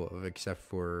we know of except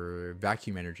for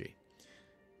vacuum energy,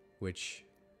 which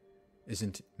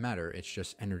isn't matter, it's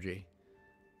just energy.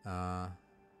 And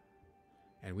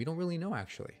we don't really know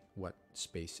actually what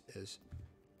space is.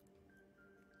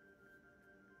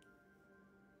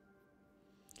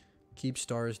 Keep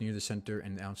stars near the center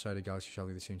and outside the galaxy shall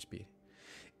be the same speed.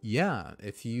 Yeah,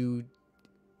 if you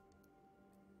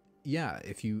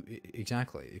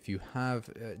exactly. If you have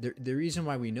the reason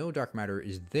why we know dark matter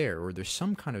is there, or there's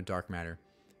some kind of dark matter,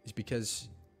 is because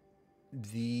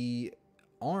the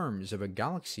arms of a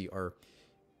galaxy are,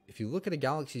 if you look at a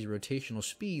galaxy's rotational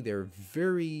speed, they're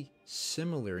very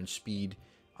similar in speed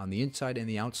on the inside and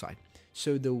the outside.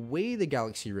 So the way the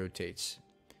galaxy rotates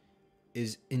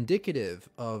is indicative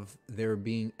of there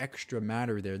being extra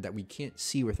matter there that we can't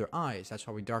see with our eyes. That's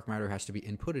why dark matter has to be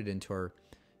inputted into our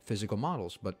physical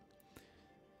models. But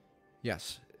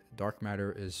yes, dark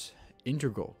matter is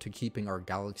integral to keeping our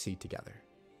galaxy together.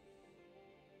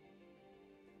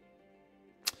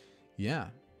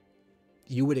 Yeah.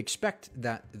 You would expect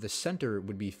that the center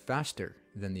would be faster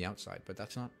than the outside, but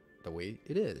that's not the way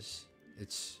it is.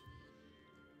 It's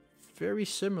very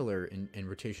similar in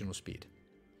rotational speed.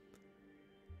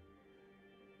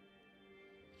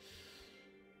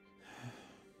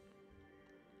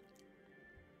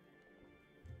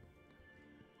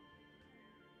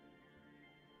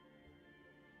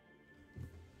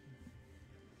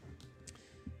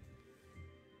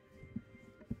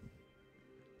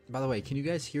 By the way, can you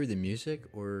guys hear the music,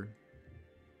 or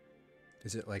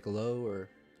is it like low, or?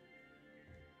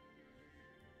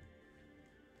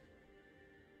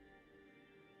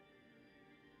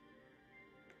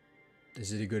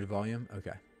 Is it a good volume?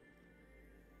 Okay.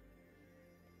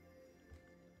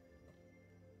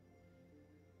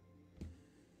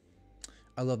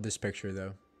 I love this picture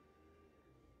though.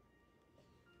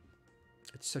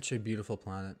 It's such a beautiful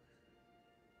planet.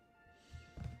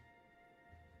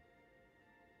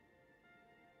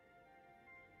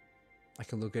 I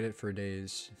can look at it for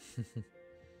days.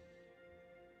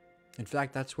 In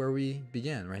fact, that's where we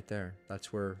began, right there.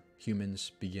 That's where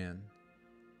humans began.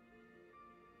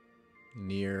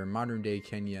 Near modern-day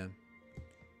Kenya,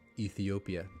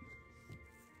 Ethiopia.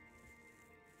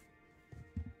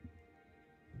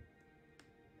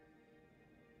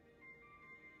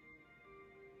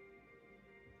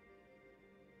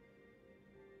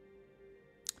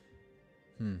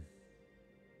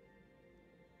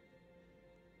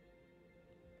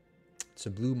 It's a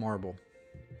blue marble.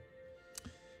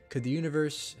 Could the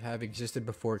universe have existed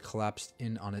before it collapsed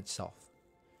in on itself?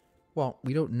 Well,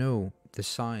 we don't know the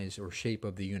size or shape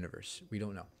of the universe. We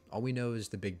don't know. All we know is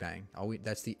the Big Bang.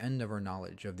 That's the end of our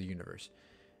knowledge of the universe.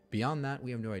 Beyond that,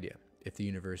 we have no idea. If the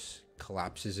universe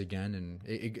collapses again, and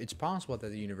it's possible that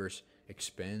the universe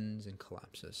expands and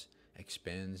collapses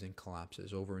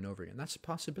over and over again. That's a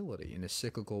possibility. In a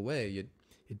cyclical way,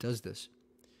 it does this.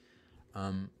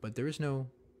 But there is no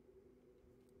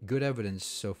good evidence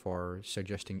so far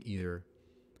suggesting either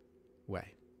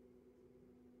way.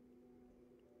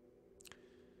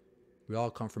 We all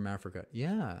come from Africa.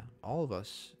 Yeah, all of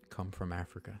us come from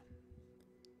Africa.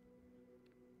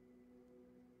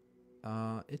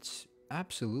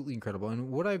 absolutely incredible.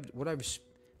 And what I've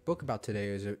spoke about today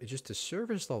is just a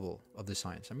surface level of the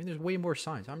science. I mean, there's way more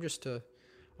science. I'm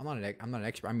not an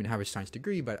expert. I mean, I have a science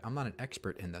degree, but I'm not an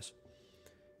expert in this.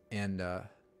 And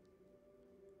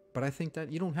but I think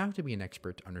that you don't have to be an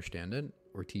expert to understand it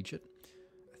or teach it.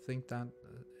 I think that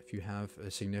if you have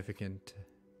a significant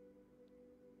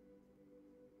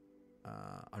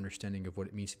understanding of what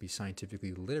it means to be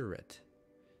scientifically literate,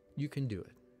 you can do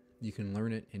it. You can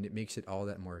learn it, and it makes it all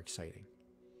that more exciting.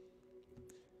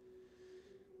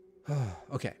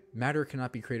 Okay, matter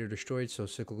cannot be created or destroyed, so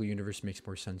cyclical universe makes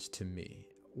more sense to me.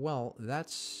 Well,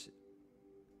 that's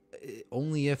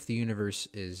only if the universe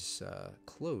is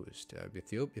closed. If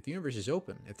the universe is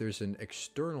open, if there's an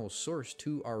external source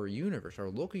to our universe, our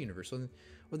local universe,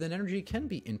 then energy can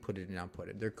be inputted and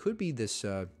outputted. There could be this,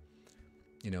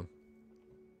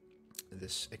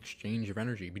 this exchange of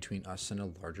energy between us and a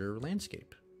larger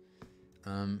landscape.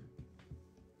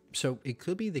 So it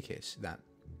could be the case that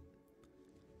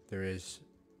there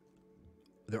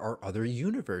are other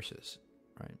universes,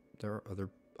 right? There are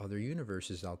other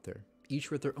universes out there,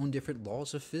 each with their own different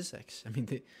laws of physics. I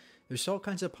mean, there's all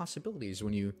kinds of possibilities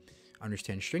when you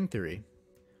understand string theory.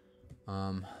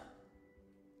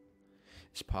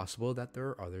 It's possible that there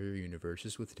are other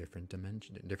universes with different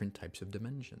types of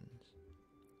dimensions,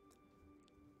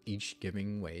 each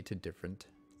giving way to different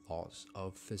laws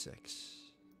of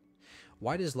physics.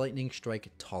 Why does lightning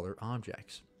strike taller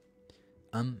objects?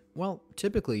 Well,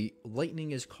 typically,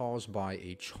 lightning is caused by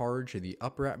a charge in the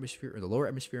upper atmosphere or the lower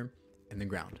atmosphere and the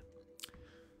ground.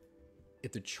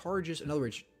 If the charges, in other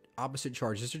words, opposite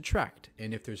charges attract,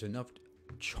 and if there's enough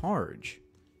charge,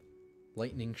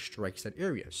 lightning strikes that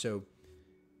area. So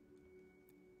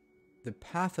the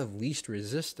path of least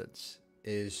resistance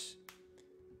is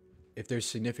if there's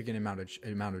significant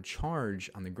amount of charge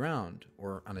on the ground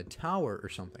or on a tower or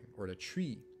something or a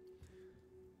tree,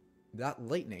 that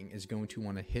lightning is going to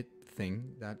want to hit the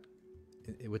thing that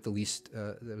with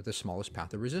the smallest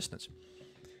path of resistance.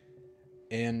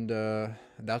 And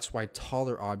that's why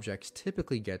taller objects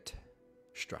typically get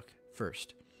struck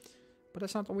first. But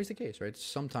that's not always the case, right?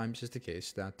 Sometimes it's the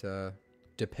case that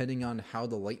depending on how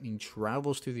the lightning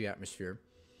travels through the atmosphere,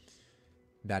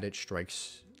 that it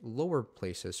strikes lower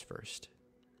places first.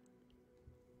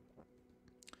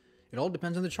 It all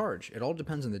depends on the charge. It all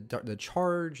depends on the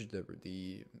charge,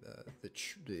 the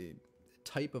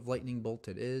type of lightning bolt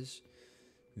it is,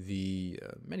 the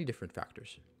many different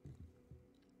factors.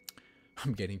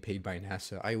 I'm getting paid by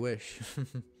NASA. I wish.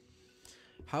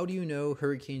 How do you know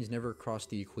hurricanes never cross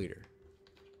the equator?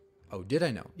 Oh, did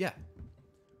I know? Yeah.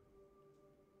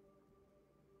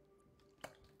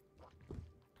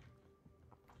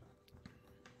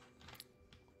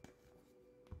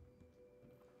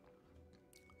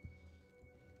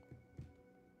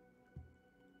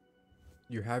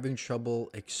 You're having trouble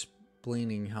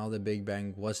explaining how the Big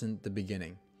Bang wasn't the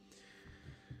beginning.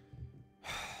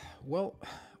 Well,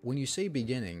 when you say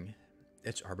beginning,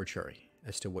 it's arbitrary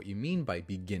as to what you mean by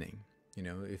beginning. You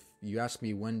know, if you ask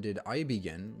me when did I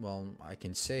begin, well, I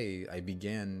can say I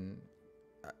began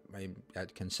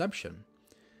at conception.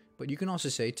 But you can also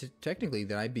say technically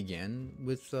that I began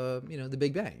with, the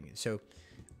Big Bang. So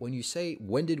when you say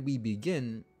when did we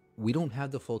begin, we don't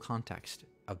have the full context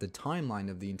of the timeline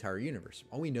of the entire universe.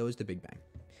 All we know is the Big Bang.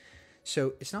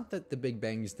 So it's not that the Big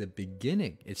Bang is the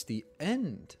beginning, it's the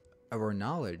end of our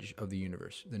knowledge of the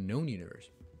universe, the known universe.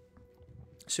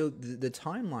 So the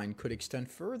timeline could extend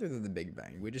further than the Big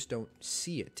Bang. We just don't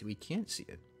see it. We can't see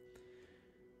it.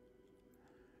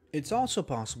 It is also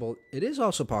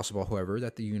possible, however,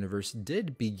 that the universe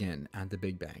did begin at the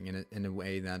Big Bang in a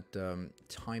way that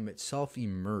time itself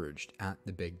emerged at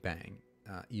the Big Bang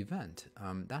event.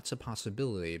 That's a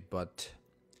possibility, but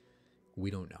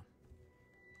we don't know.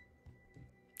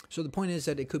 So the point is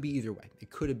that it could be either way. It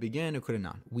could have begun, it could have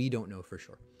not. We don't know for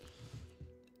sure.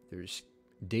 There's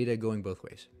data going both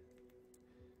ways.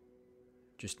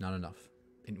 Just not enough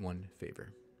in one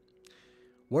favor.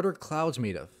 What are clouds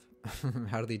made of?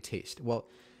 How do they taste? Well,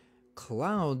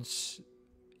 clouds,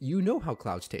 you know how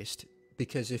clouds taste.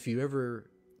 Because if you ever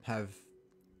have,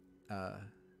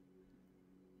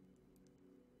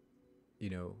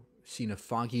 seen a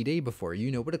foggy day before, you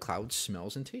know what a cloud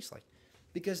smells and tastes like.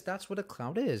 Because that's what a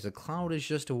cloud is. A cloud is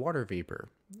just a water vapor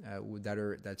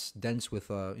that's dense with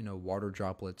water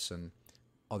droplets and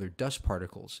other dust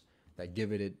particles that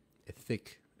give it a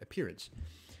thick appearance.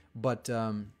 But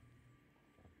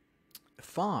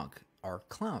fog are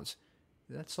clouds.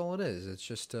 That's all it is. It's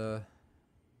just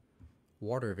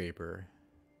water vapor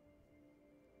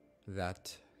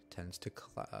that tends to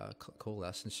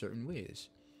coalesce in certain ways.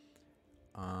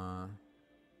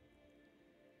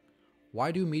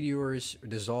 Why do meteors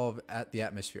dissolve at the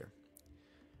atmosphere?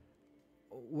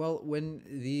 Well, when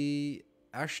the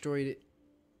asteroid,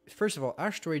 first of all,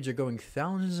 asteroids are going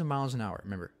thousands of miles an hour.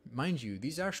 Remember, mind you,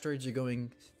 these asteroids are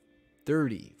going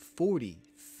 30, 40,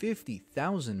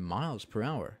 50,000 miles per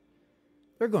hour.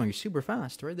 They're going super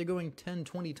fast, right? They're going 10,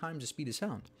 20 times the speed of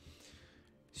sound.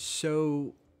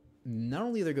 So not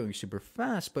only are they going super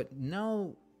fast, but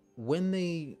now when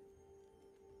they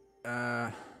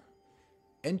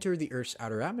enter the Earth's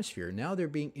outer atmosphere, now they're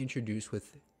being introduced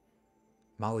with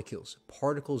molecules,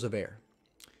 particles of air.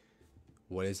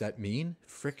 What does that mean?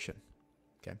 Friction.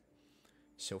 Okay.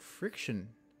 So friction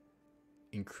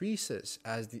increases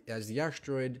as the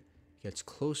asteroid gets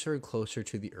closer and closer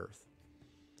to the Earth.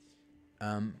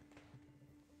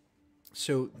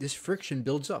 So this friction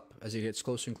builds up as it gets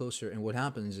closer and closer, and what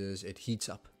happens is it heats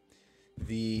up.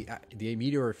 The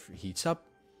meteor heats up,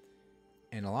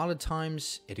 and a lot of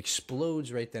times it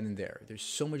explodes right then and there. There's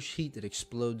so much heat that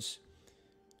explodes,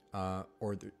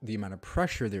 or the amount of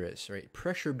pressure there is, right?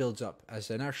 Pressure builds up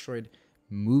as an asteroid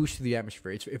moves through the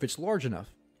atmosphere. If it's large enough,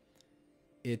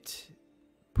 it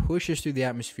pushes through the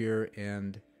atmosphere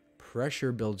and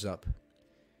pressure builds up.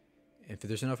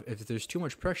 If there's too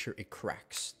much pressure, it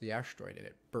cracks the asteroid and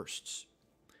it bursts.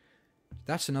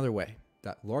 That's another way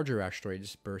that larger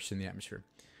asteroids burst in the atmosphere.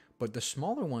 But the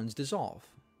smaller ones dissolve.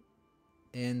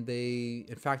 And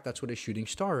in fact, that's what a shooting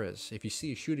star is. If you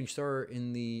see a shooting star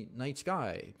in the night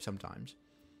sky sometimes,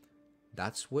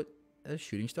 that's what a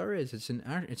shooting star is. It's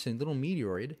a little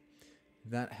meteoroid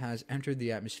that has entered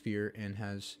the atmosphere and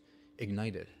has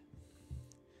ignited.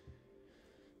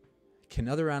 Can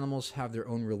other animals have their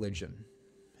own religion?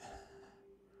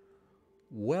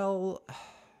 Well,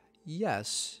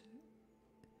 yes.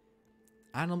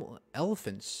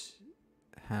 Elephants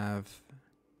have.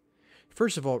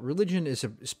 First of all, religion is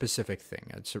a specific thing.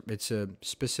 It's a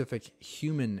specific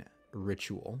human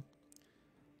ritual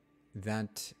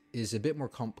that is a bit more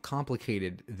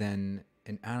complicated than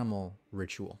an animal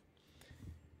ritual.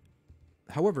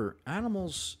 However,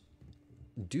 animals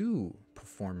do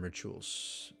perform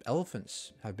rituals.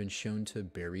 Elephants have been shown to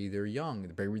bury their young,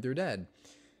 bury their dead.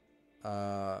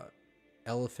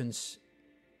 Elephants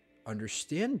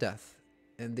understand death,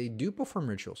 and they do perform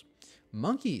rituals.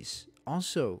 Monkeys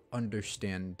also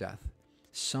understand death.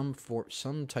 Some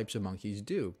types of monkeys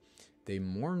do. They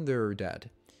mourn their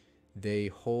dead. They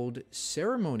hold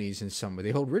ceremonies in some way.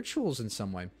 They hold rituals in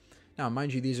some way. Now,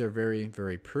 mind you, these are very,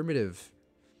 very primitive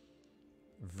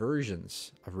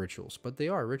versions of rituals, but they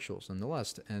are rituals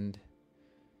nonetheless, and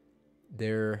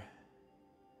they're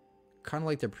kind of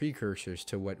like the precursors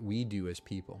to what we do as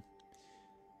people.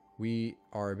 We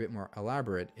are a bit more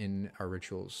elaborate in our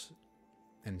rituals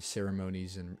and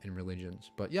ceremonies and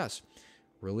religions. But yes,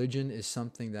 religion is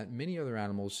something that many other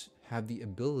animals have the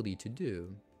ability to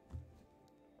do.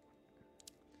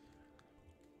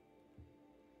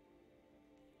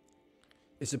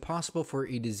 Is it possible for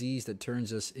a disease that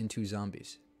turns us into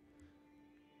zombies?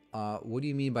 What do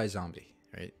you mean by zombie?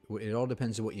 Right? It all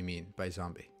depends on what you mean by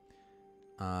zombie.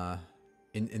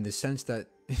 In the sense that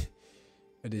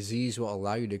a disease will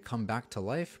allow you to come back to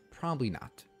life, probably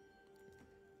not.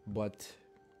 But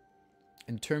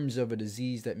in terms of a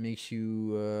disease that makes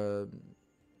you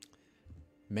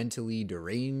mentally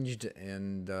deranged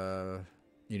and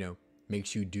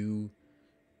makes you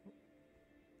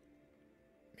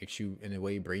in a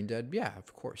way brain dead, yeah,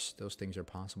 of course those things are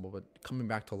possible. But coming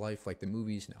back to life like the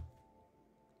movies, no.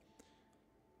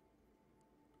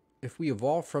 If we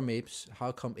evolved from apes,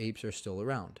 how come apes are still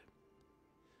around?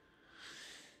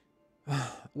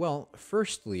 Well,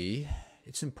 firstly,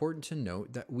 it's important to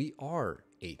note that we are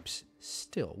apes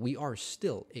still. We are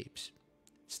still apes.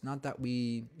 It's not that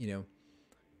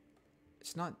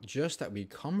it's not just that we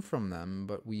come from them,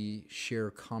 but we share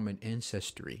common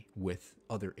ancestry with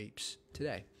other apes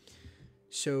today.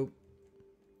 So,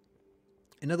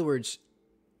 in other words,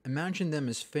 imagine them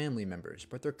as family members,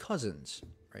 but they're cousins,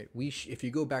 right? If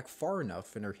you go back far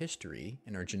enough in our history,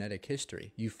 in our genetic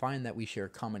history, you find that we share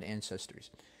common ancestries.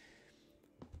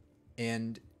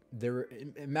 And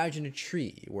imagine a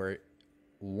tree where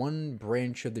one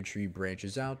branch of the tree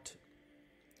branches out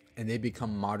and they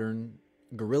become modern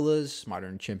gorillas,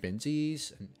 modern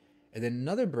chimpanzees, and then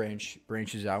another branch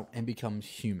branches out and becomes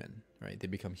human, right? They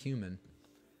become human.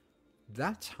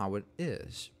 That's how it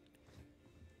is.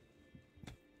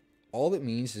 All it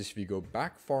means is if you go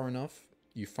back far enough,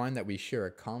 you find that we share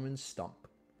a common stump,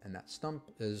 and that stump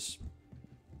is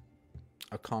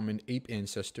a common ape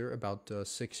ancestor about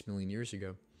 6 million years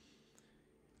ago,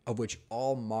 of which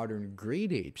all modern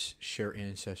great apes share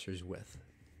ancestors with.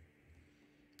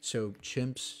 So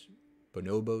chimps,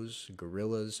 bonobos,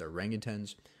 gorillas,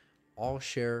 orangutans,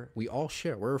 we all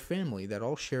share, we're a family that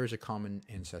all shares a common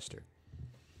ancestor.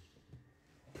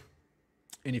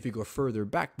 And if you go further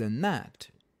back than that,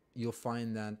 you'll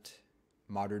find that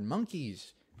modern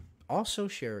monkeys also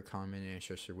share a common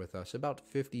ancestor with us about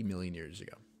 50 million years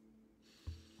ago.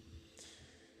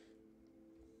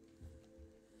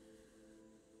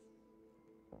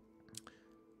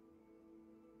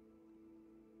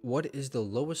 What is the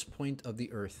lowest point of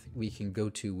the Earth we can go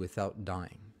to without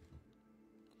dying?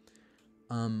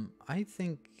 I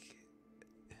think,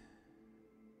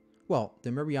 well,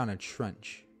 the Mariana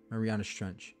Trench.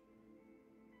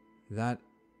 That,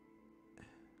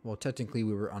 well, technically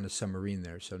we were on a submarine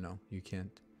there, so no, you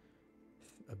can't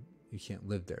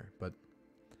live there. But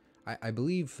I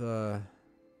believe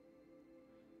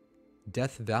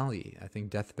Death Valley. I think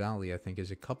Death Valley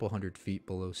is a couple hundred feet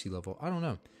below sea level. I don't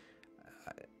know.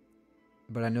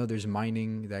 But I know there's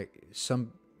mining that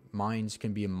some mines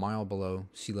can be a mile below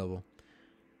sea level.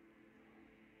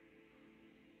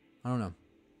 I don't know.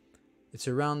 It's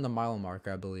around the mile mark,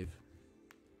 I believe.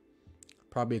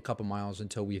 Probably a couple miles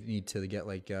until we need to get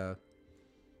like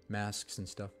masks and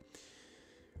stuff.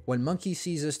 When monkey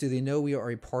sees us, do they know we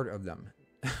are a part of them?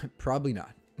 Probably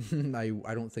not.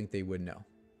 I don't think they would know.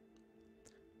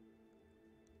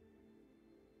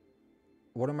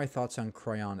 What are my thoughts on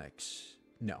cryonics?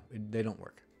 No, they don't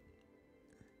work.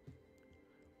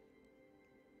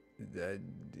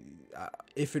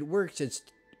 If it works, it's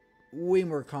way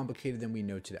more complicated than we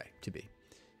know today to be.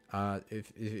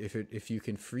 If you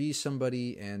can freeze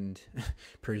somebody and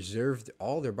preserve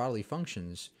all their bodily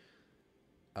functions,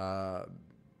 it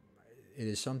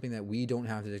is something that we don't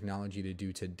have the technology to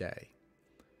do today.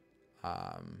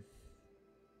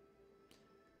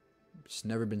 It's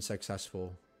never been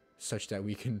successful such that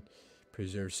we can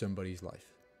preserve somebody's life.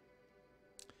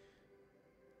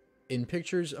 In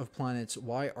pictures of planets,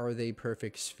 why are they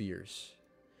perfect spheres?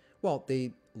 Well,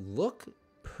 they look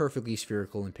perfectly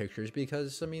spherical in pictures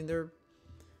because, I mean,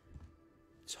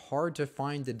 it's hard to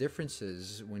find the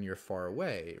differences when you're far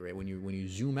away, right? When you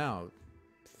zoom out,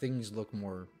 things look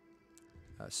more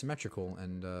symmetrical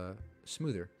and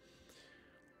smoother.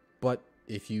 But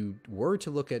if you were to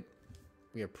look at,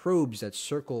 we have probes that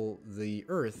circle the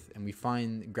Earth, and we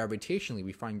find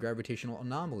gravitational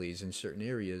anomalies in certain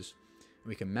areas. And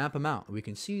we can map them out. We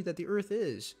can see that the Earth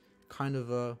is kind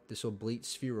of this oblate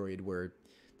spheroid where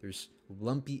there's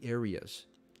lumpy areas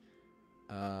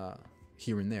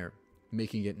here and there,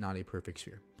 making it not a perfect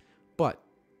sphere. But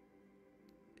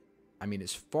I mean,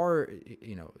 as far,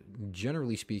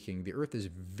 generally speaking, the Earth is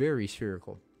very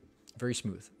spherical, very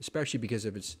smooth, especially because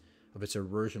of its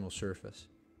erosional surface.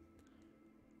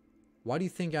 What do you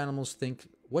think animals think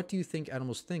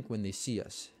when they see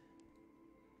us?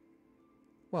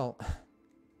 Well,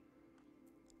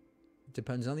 it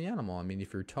depends on the animal. I mean,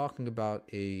 if you're talking about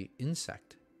an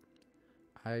insect,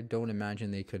 I don't imagine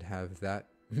they could have that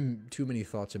too many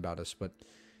thoughts about us. But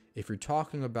if you're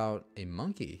talking about a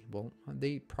monkey, well,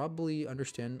 they probably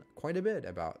understand quite a bit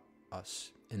about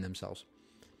us and themselves.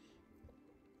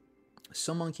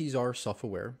 Some monkeys are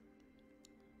self-aware.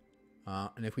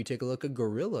 And if we take a look at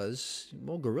gorillas,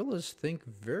 well, gorillas think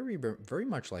very, very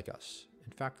much like us.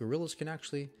 In fact, gorillas can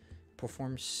actually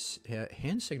perform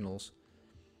hand signals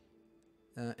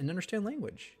and understand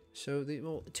language. So,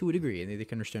 to a degree, and they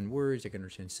can understand words, they can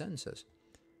understand sentences.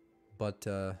 But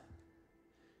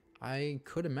I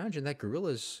could imagine that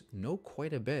gorillas know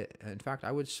quite a bit. In fact,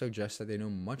 I would suggest that they know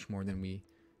much more than we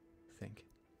think.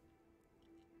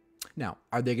 Now,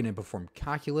 are they going to perform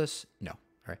calculus? No.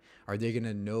 Right. Are they going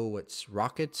to know what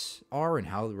rockets are and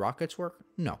how rockets work?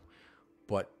 No.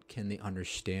 But can they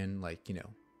understand,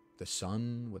 the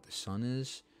sun, what the sun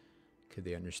is? Could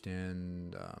they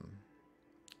understand,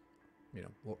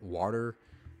 water,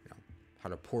 how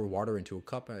to pour water into a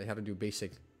cup, how to do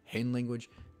basic hand language?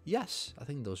 Yes, I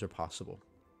think those are possible.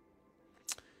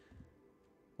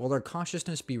 Will their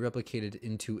consciousness be replicated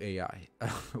into AI?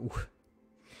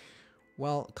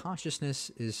 Well,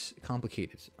 consciousness is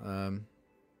complicated.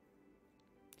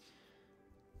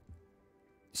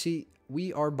 See,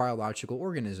 we are biological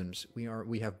organisms.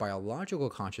 We have biological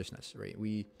consciousness, right?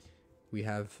 We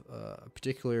have a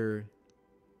particular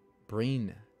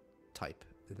brain type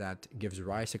that gives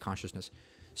rise to consciousness.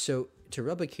 So to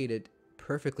replicate it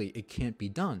perfectly, it can't be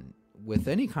done with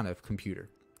any kind of computer.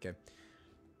 Okay.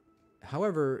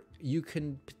 However, you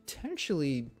can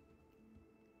potentially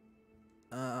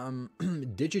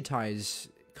digitize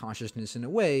consciousness in a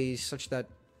way such that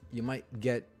you might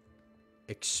get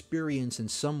experience in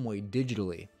some way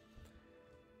digitally.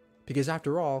 Because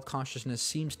after all, consciousness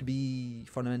seems to be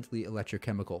fundamentally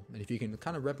electrochemical. And if you can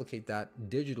kind of replicate that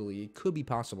digitally, it could be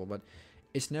possible, but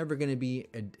it's never going to be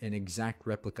an exact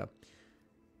replica.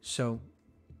 So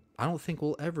I don't think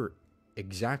we'll ever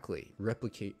exactly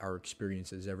replicate our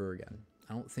experiences ever again.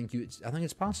 I think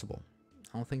it's possible.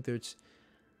 I don't think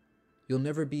you'll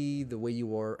never be the way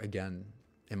you are again,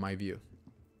 in my view.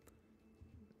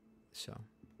 So,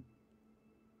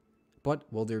 but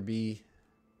will there be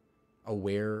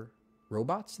aware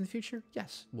robots in the future?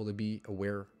 Yes. Will there be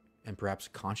aware and perhaps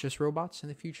conscious robots in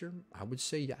the future? I would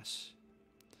say yes.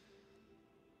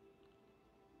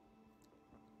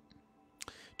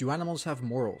 Do animals have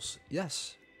morals?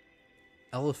 Yes.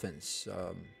 Elephants,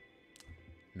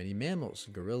 many mammals,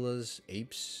 gorillas,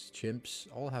 apes, chimps,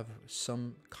 all have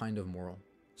some kind of moral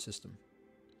system.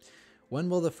 When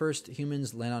will the first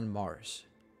humans land on Mars?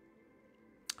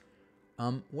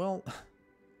 Well,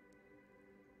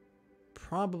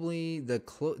 probably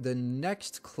the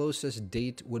next closest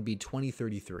date would be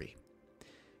 2033.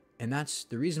 And that's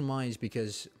the reason why is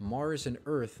because Mars and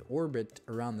Earth orbit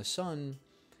around the sun.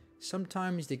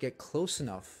 Sometimes they get close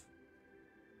enough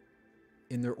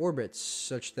in their orbits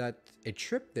such that a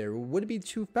trip there wouldn't be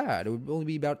too bad. It would only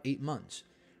be about 8 months.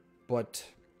 But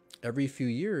every few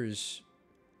years,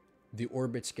 the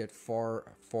orbits get far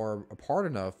apart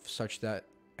enough such that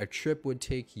a trip would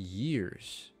take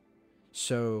years.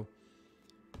 So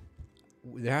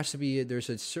there's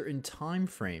a certain time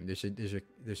frame. There's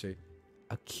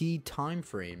a key time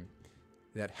frame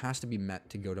that has to be met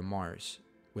to go to Mars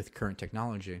with current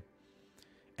technology.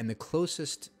 And the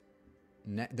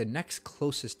next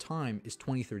closest time is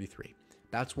 2033.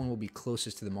 That's when we'll be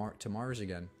closest to Mars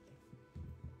again.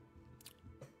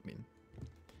 I mean,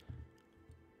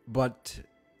 but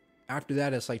after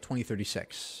that, it's like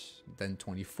 2036, then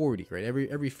 2040, right?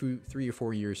 Every 3 or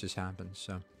 4 years this happens.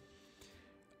 So,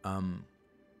 and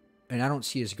I don't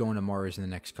see us going to Mars in the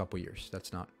next couple years.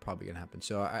 That's not probably gonna happen.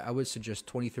 So I would suggest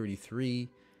 2033.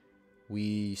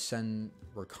 We send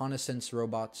reconnaissance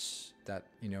robots that,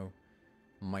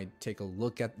 might take a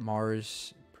look at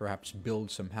Mars, perhaps build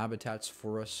some habitats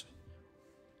for us.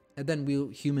 And then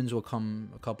humans will come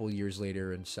a couple years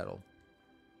later and settle.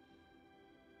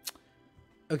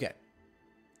 Okay.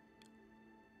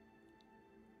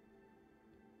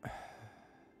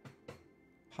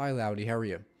 Hi, Loudy. How are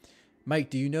you? Mike,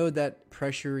 do you know that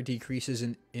pressure decreases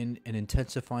in an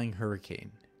intensifying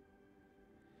hurricane?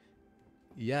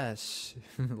 Yes,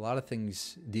 a lot of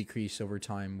things decrease over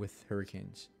time with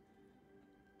hurricanes.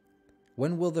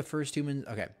 When will the first humans...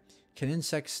 Okay, can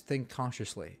insects think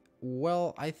consciously?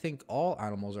 Well, I think all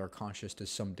animals are conscious to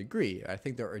some degree. I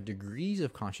think there are degrees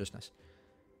of consciousness.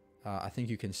 I think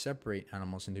you can separate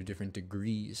animals into different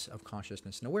degrees of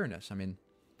consciousness and awareness. I mean,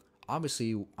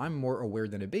 obviously, I'm more aware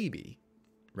than a baby,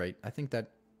 right? I think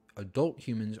that adult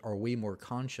humans are way more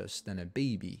conscious than a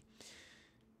baby.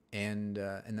 And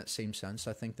in that same sense,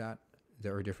 I think that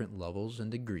there are different levels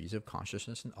and degrees of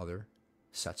consciousness in other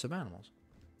sets of animals.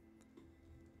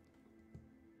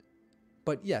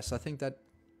 But yes, I think that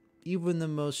even the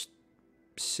most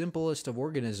simplest of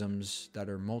organisms that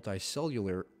are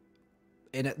multicellular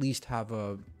and at least have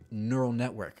a neural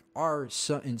network are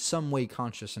in some way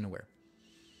conscious and aware.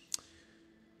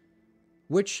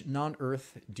 Which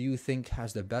non-Earth do you think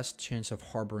has the best chance of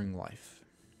harboring life?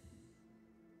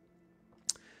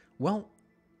 Well,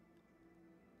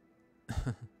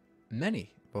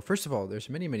 many. Well, first of all, there's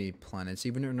many planets,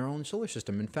 even in our own solar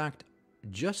system. In fact,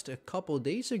 just a couple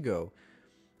days ago,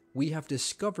 we have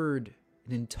discovered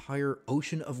an entire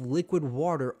ocean of liquid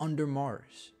water under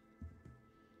Mars.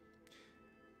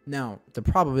 Now, the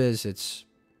problem is it's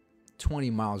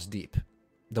 20 miles deep.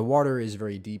 The water is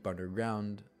very deep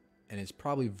underground, and it's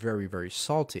probably very, very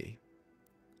salty,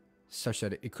 such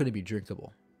that it couldn't be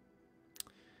drinkable.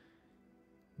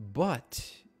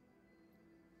 But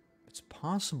it's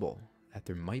possible that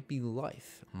there might be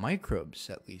life, microbes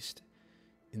at least,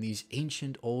 in these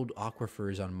ancient old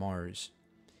aquifers on Mars.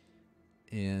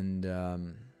 And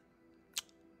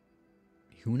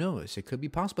who knows? It could be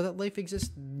possible that life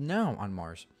exists now on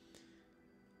Mars.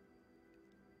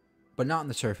 But not on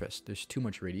the surface. There's too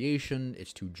much radiation,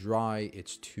 it's too dry,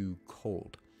 it's too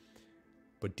cold.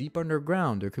 But deep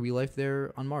underground, there could be life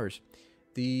there on Mars.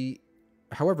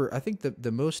 However, I think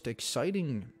the most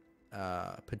exciting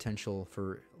potential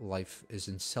for life is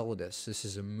Enceladus. This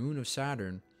is a moon of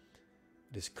Saturn.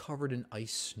 It is covered in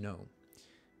ice snow.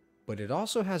 But it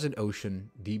also has an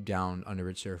ocean deep down under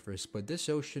its surface. But this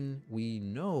ocean, we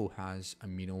know, has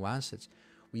amino acids.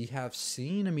 We have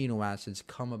seen amino acids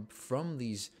come up from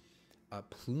these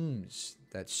plumes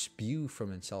that spew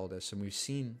from Enceladus. And we've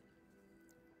seen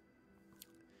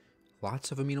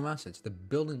Lots of amino acids. The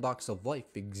building blocks of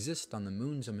life exist on the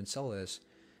moons of Enceladus.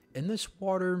 And this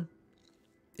water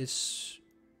is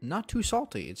not too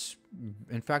salty. It's,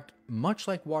 in fact, much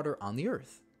like water on the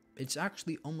Earth. It's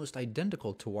actually almost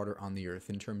identical to water on the Earth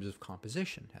in terms of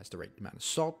composition. It has the right amount of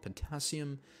salt,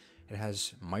 potassium. It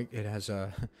has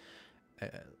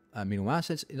amino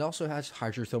acids. It also has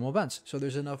hydrothermal vents. So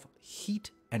there's enough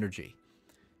heat energy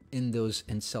in those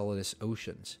Enceladus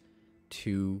oceans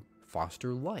to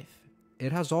foster life.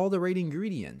 It has all the right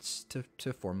ingredients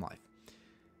to form life.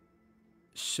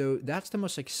 So that's the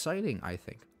most exciting, I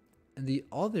think. And the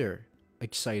other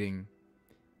exciting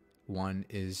one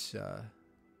is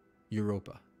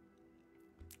Europa,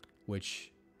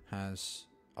 which has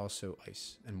also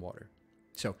ice and water.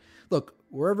 So look,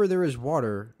 wherever there is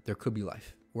water, there could be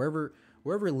life. Wherever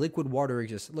liquid water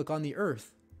exists. Look, on the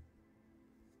Earth,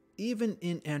 even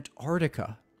in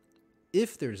Antarctica,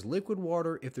 if there's liquid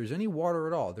water, if there's any water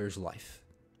at all, there's life.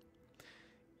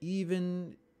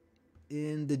 Even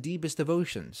in the deepest of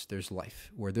oceans, there's life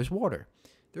where there's water.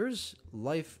 There's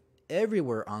life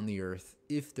everywhere on the Earth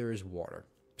if there is water.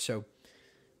 So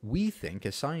we think,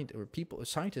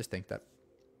 scientists think that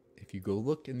if you go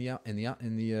look in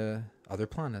the other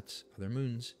planets, other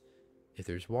moons, if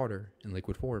there's water in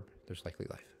liquid form, there's likely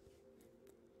life.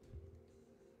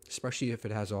 Especially if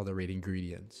it has all the right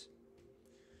ingredients.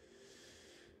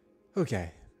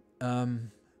 Okay.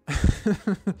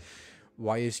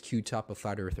 Why is Q-Top a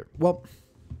flat earther? Well,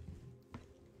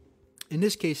 in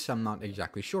this case, I'm not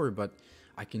exactly sure, but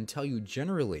I can tell you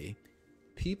generally,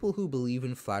 people who believe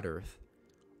in flat earth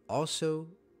also,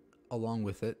 along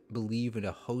with it, believe in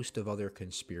a host of other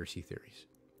conspiracy theories.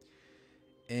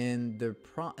 And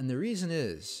the reason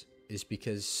is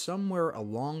because somewhere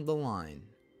along the line,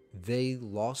 they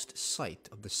lost sight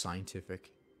of the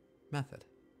scientific method.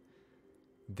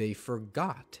 They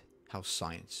forgot how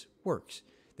science works.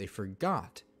 They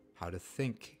forgot how to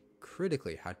think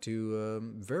critically, how to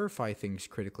verify things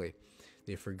critically.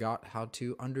 They forgot how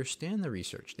to understand the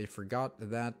research. They forgot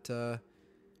that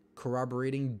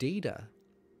corroborating data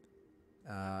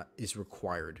is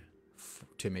required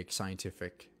to make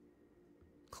scientific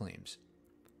claims.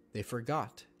 They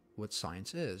forgot what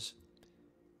science is.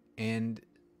 And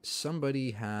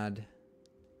somebody had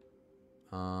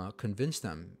convinced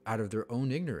them out of their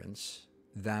own ignorance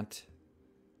that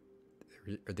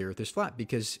the Earth is flat,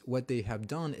 because what they have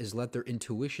done is let their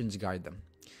intuitions guide them.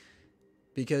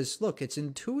 Because, look, it's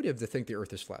intuitive to think the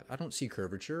Earth is flat. I don't see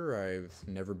curvature. I've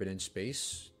never been in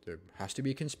space. There has to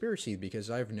be a conspiracy because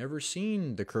I've never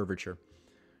seen the curvature.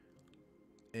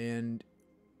 And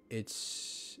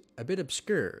it's a bit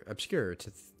obscure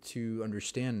to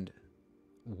understand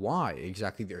why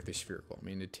exactly the Earth is spherical. I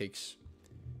mean, it takes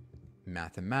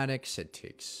mathematics. It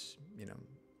takes,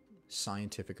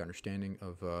 scientific understanding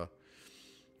of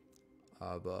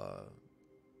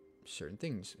certain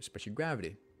things, especially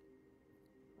gravity.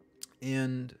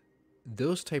 And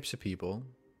those types of people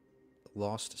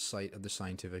lost sight of the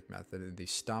scientific method, and they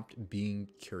stopped being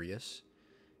curious,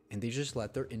 and they just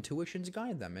let their intuitions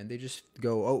guide them, and they just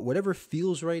go, oh, whatever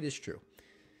feels right is true.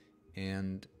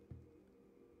 And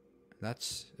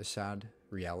that's a sad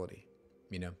reality,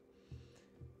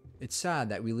 It's sad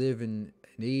that we live in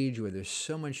an age where there's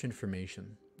so much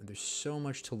information, and there's so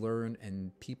much to learn,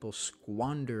 and people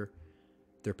squander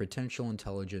their potential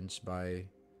intelligence by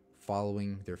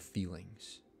following their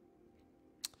feelings.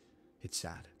 It's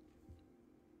sad.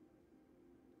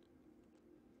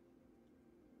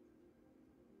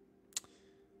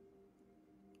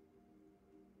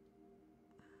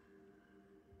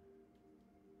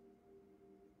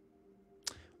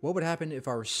 What would happen if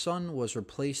our sun was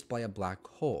replaced by a black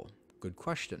hole? Good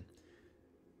question.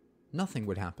 Nothing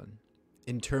would happen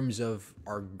in terms of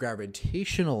our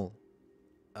gravitational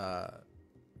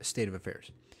state of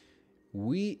affairs.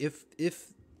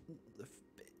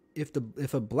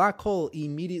 If a black hole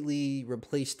immediately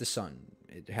replaced the sun,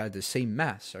 it had the same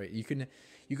mass. Right? You can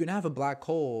have a black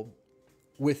hole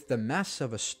with the mass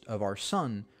of our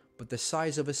sun, but the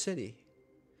size of a city,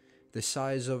 the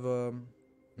size of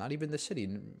not even the city,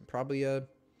 probably the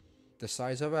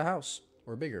size of a house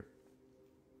or bigger,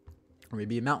 or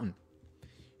maybe a mountain.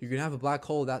 You can have a black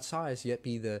hole that size yet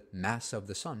be the mass of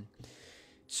the sun.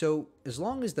 So as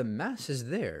long as the mass is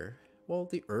there, well,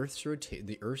 the Earth's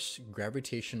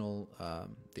gravitational,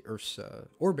 the Earth's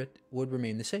orbit would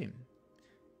remain the same.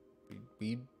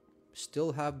 We'd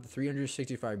still have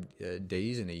 365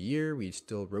 days in a year. We'd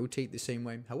still rotate the same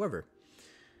way. However,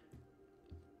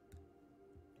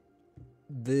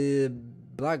 the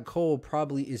black hole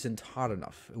probably isn't hot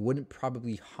enough. It wouldn't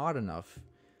probably hot enough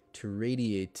to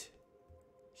radiate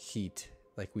heat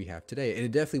like we have today, and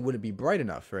it definitely wouldn't be bright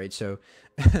enough, right? So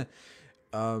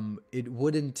it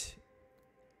wouldn't.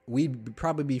 We'd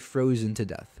probably be frozen to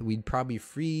death. We'd probably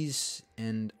freeze,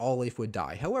 and all life would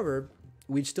die. However,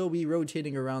 we'd still be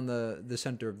rotating around the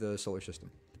center of the solar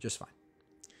system just fine.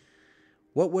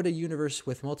 What would a universe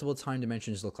with multiple time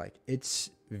dimensions look like? It's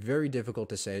very difficult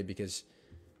to say because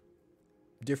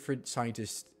different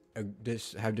scientists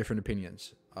have different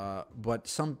opinions. But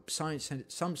some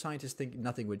scientists think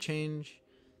nothing would change.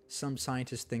 Some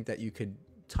scientists think that you could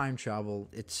time travel.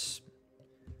 It's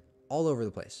all over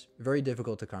the place. Very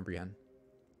difficult to comprehend.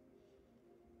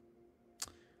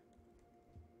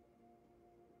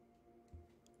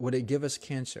 Would it give us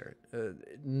cancer?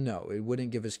 No, it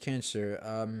wouldn't give us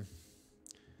cancer.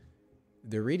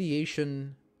 The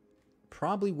radiation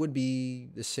probably would be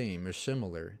the same or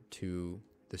similar to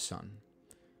the sun.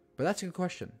 But that's a good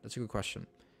question.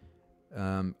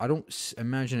 I don't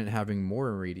imagine it having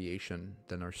more radiation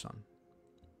than our sun.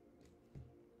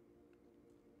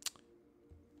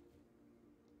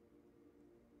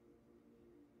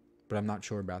 But I'm not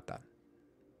sure about that.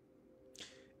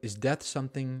 Is death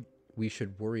something we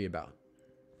should worry about?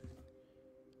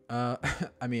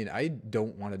 I mean, I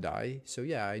don't want to die, so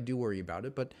yeah, I do worry about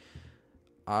it, but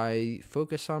I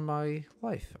focus on my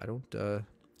life. I don't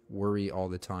worry all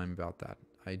the time about that.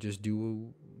 I just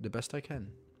do the best I can.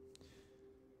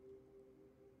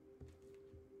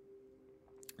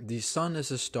 The sun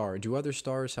is a star. Do other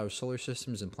stars have solar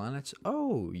systems and planets?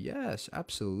 Oh, yes,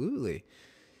 absolutely.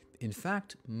 In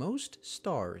fact, most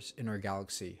stars in our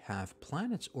galaxy have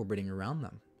planets orbiting around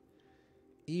them.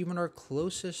 Even our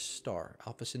closest star,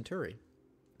 Alpha Centauri,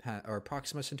 or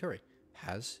Proxima Centauri,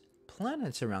 has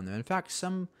planets around them. In fact,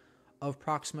 some of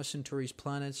Proxima Centauri's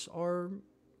planets are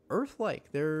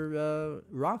Earth-like. They're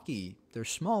rocky. They're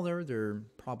smaller. They're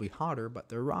probably hotter, but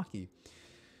they're rocky.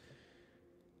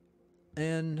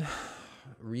 And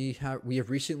we have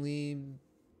recently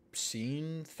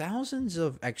seen thousands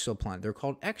of exoplanets. They're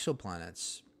called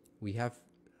exoplanets. We have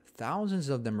thousands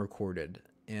of them recorded,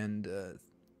 and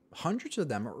hundreds of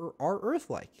them are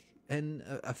Earth-like, and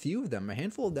a few of them, a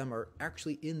handful of them, are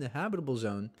actually in the habitable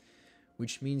zone,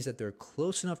 which means that they're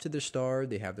close enough to the star,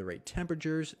 they have the right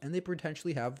temperatures, and they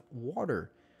potentially have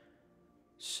water.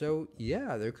 So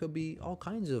yeah, there could be all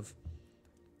kinds of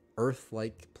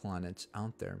Earth-like planets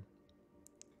out there.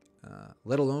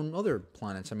 Let alone other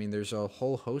planets. I mean, there's a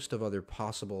whole host of other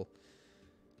possible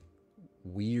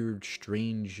weird,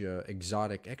 strange,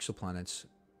 exotic exoplanets,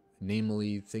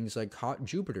 namely things like hot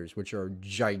Jupiters, which are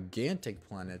gigantic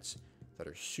planets that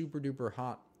are super duper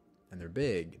hot, and they're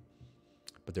big,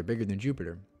 but they're bigger than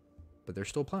Jupiter, but they're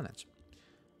still planets.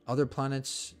 Other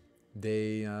planets,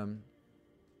 they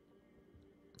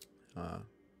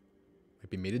might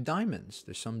be made of diamonds.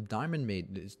 There's some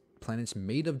planets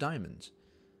made of diamonds.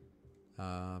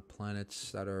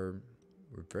 Planets that are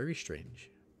very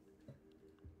strange.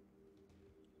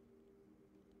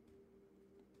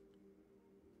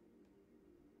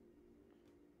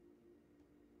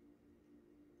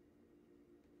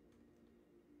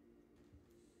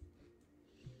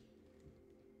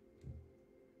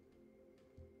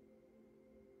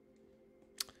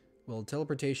 Will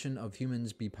teleportation of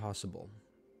humans be possible?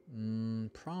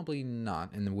 Probably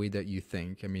not in the way that you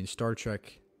think. I mean, Star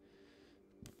Trek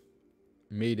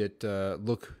made it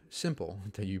look simple,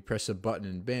 that you press a button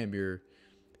and bam, you're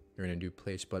in a new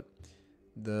place. But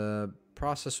the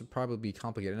process would probably be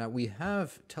complicated. Now, we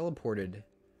have teleported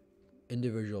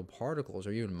individual particles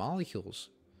or even molecules,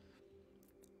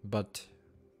 but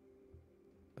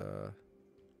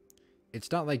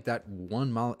it's not like that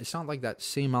it's not like that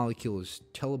same molecule is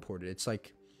teleported. It's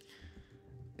like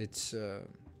it's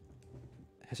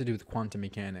has to do with quantum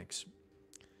mechanics,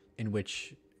 in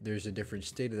which there's a different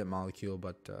state of that molecule,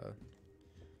 but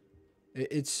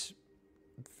it's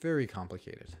very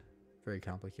complicated. Very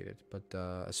complicated. But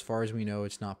as far as we know,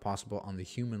 it's not possible on the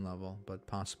human level, but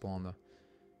possible on the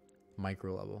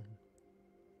micro level.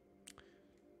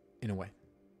 In a way.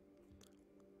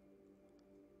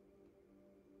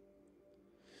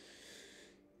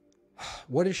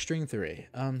 What is string theory?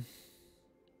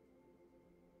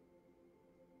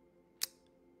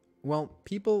 Well,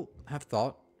 people have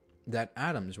thought that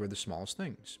atoms were the smallest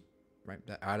things, right?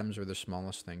 That atoms were the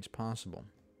smallest things possible.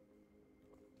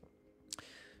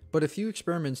 But a few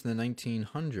experiments in the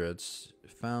 1900s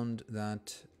found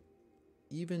that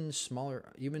even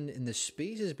smaller, even in the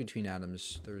spaces between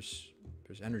atoms, there's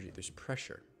energy, there's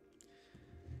pressure.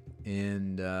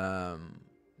 And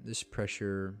this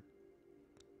pressure,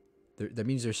 that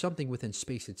means there's something within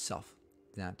space itself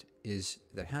that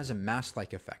has a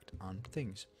mass-like effect on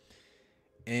things.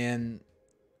 And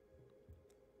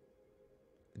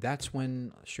that's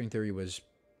when string theory was,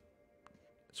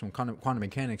 so when quantum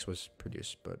mechanics was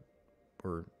produced, but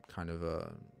or kind of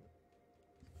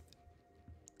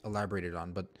elaborated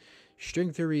on. But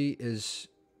string theory is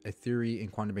a theory in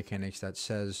quantum mechanics that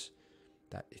says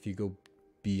that if you go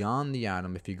beyond the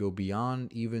atom, if you go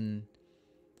beyond even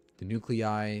the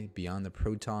nuclei, beyond the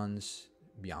protons,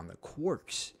 beyond the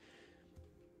quarks,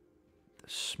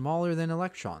 smaller than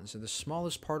electrons, the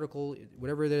smallest particle,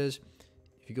 whatever it is,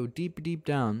 if you go deep, deep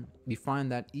down, you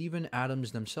find that even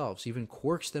atoms themselves, even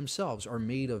quarks themselves, are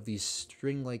made of these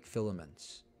string-like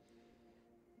filaments.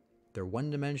 They're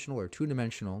one-dimensional or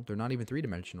two-dimensional. They're not even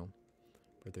three-dimensional,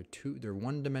 but they're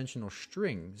one-dimensional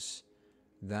strings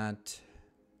that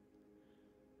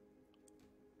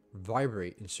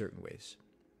vibrate in certain ways.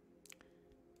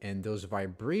 And those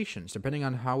vibrations, depending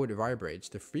on how it vibrates,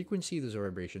 the frequency of those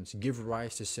vibrations give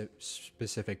rise to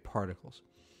specific particles.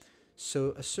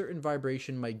 So a certain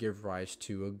vibration might give rise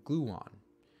to a gluon.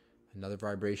 Another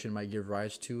vibration might give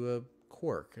rise to a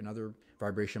quark. Another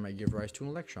vibration might give rise to an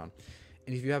electron.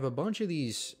 And if you have a bunch of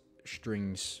these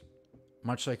strings,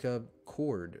 much like a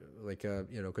chord, like a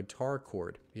guitar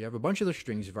chord, you have a bunch of those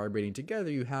strings vibrating together,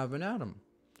 you have an atom.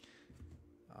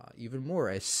 Even more,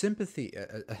 a symphony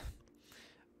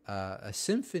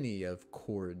of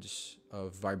chords,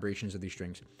 of vibrations of these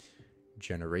strings,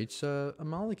 generates a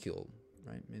molecule,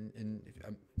 right? In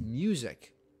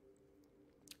music,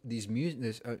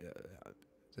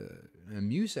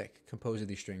 music composed of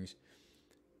these strings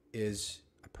is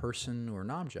a person or an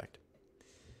object.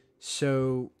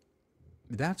 So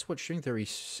that's what string theory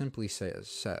simply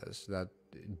says that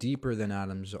deeper than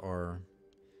atoms are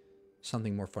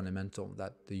something more fundamental,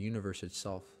 that the universe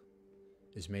itself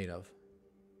is made of,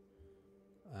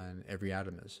 and every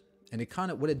atom is. And it kind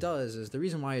of, what it does is, the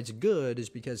reason why it's good is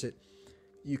because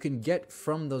you can get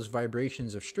from those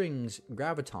vibrations of strings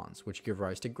gravitons, which give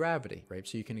rise to gravity, right?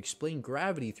 So you can explain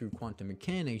gravity through quantum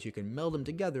mechanics, you can meld them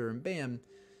together, and bam,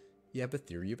 you have a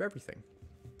theory of everything.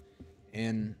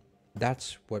 And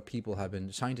that's what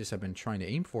scientists have been trying to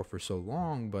aim for so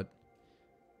long, but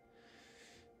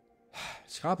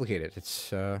it's complicated.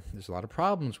 There's a lot of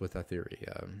problems with that theory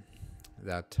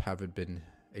that haven't been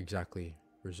exactly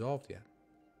resolved yet.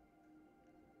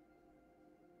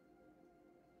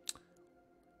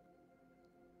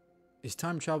 Is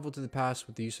time travel to the past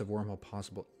with the use of wormhole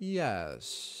possible?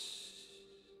 Yes.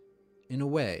 In a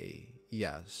way,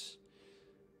 yes.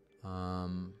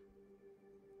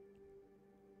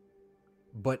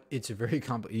 But it's very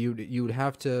complicated. You would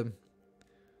have to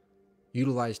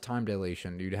utilize time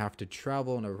dilation. You'd have to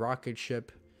travel in a rocket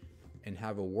ship and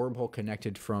have a wormhole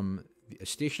connected from a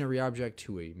stationary object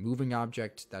to a moving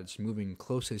object that's moving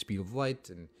close to the speed of light,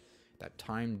 and that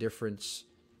time difference,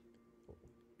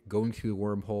 going through the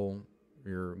wormhole,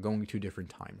 you're going to different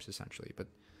times essentially. But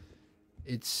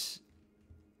it's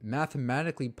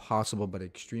mathematically possible, but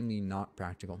extremely not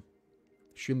practical.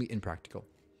 Extremely impractical.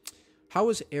 How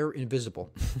is air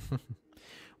invisible?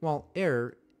 Well,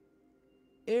 air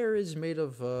is made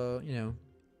of,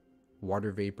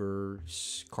 water vapor,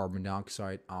 carbon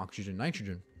dioxide, oxygen,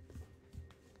 nitrogen.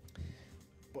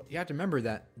 But you have to remember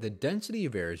that the density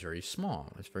of air is very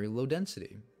small. It's very low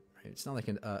density. Right? It's not like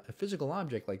a physical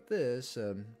object like this.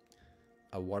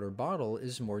 A water bottle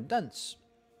is more dense.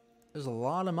 There's a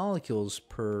lot of molecules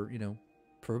per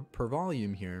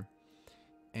volume here.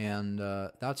 And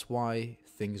that's why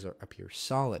things appear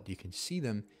solid. You can see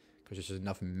them because there's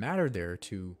enough matter there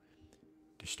to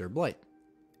disturb light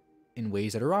in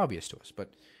ways that are obvious to us.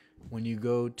 But when you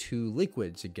go to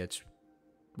liquids, it gets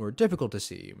more difficult to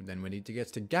see. Then when it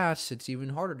gets to gas, it's even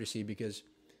harder to see because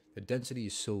the density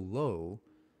is so low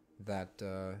that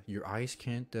your eyes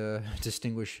can't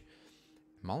distinguish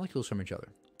molecules from each other.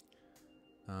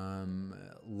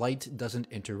 Light doesn't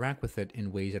interact with it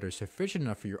in ways that are sufficient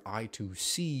enough for your eye to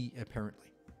see apparently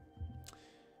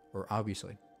or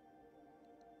obviously.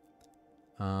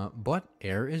 But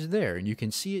air is there, and you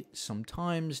can see it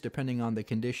sometimes depending on the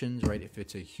conditions, right? If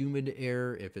it's a humid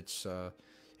air, if it's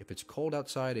cold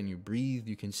outside and you breathe,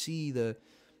 you can see the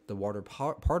water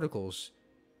particles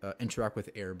interact with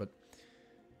air. But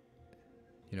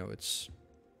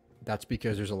that's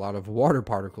because there's a lot of water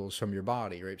particles from your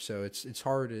body, right? So it's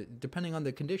hard, depending on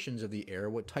the conditions of the air,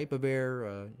 what type of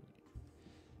air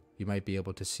you might be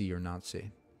able to see or not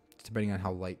see, depending on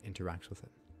how light interacts with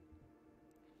it.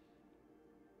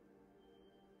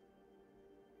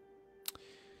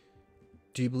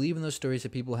 Do you believe in those stories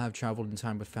that people have traveled in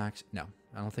time with facts? No,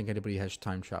 I don't think anybody has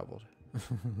time traveled.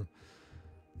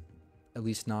 At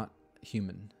least not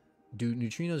human. Do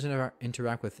neutrinos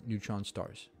interact with neutron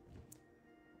stars?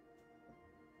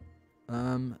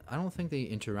 I don't think they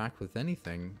interact with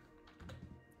anything.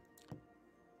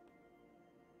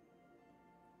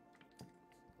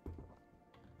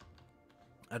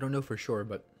 I don't know for sure,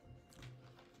 but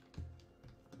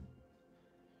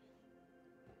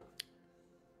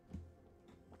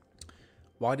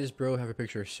why does bro have a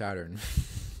picture of Saturn?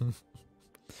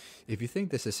 If you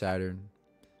think this is Saturn,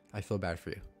 I feel bad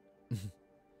for you.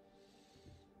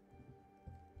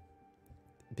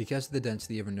 Because of the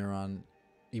density of a neuron,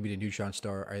 even a neutron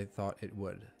star, I thought it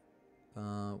would.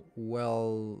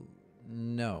 Well,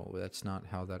 no, that's not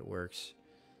how that works.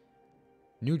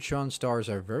 Neutron stars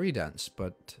are very dense,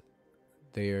 but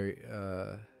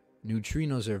their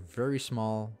neutrinos are very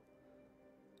small,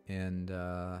 and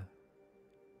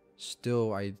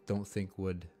still I don't think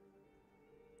would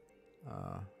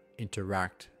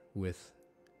interact with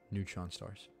neutron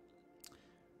stars.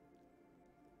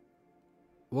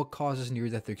 What causes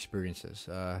near-death experiences?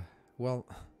 Well,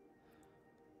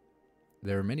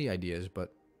 there are many ideas,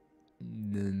 but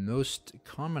the most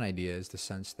common idea is the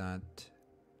sense that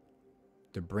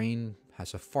the brain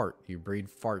has a fart. Your brain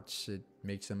farts. It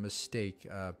makes a mistake.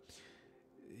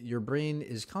 Your brain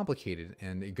is complicated,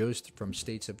 and it goes from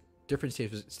different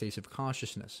states of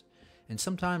consciousness. And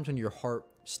sometimes when your heart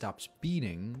stops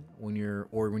beating, when you're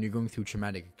going through a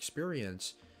traumatic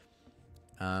experience,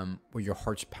 where your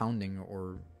heart's pounding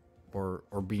or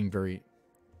being very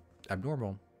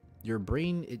abnormal, your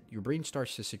brain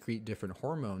starts to secrete different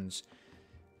hormones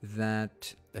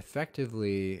that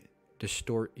effectively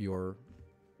distort your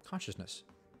consciousness.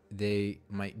 They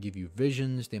might give you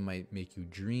visions, they might make you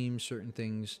dream certain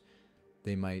things,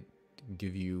 they might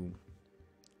give you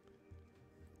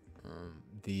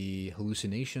the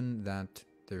hallucination that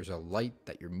there's a light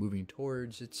that you're moving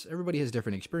towards. Everybody has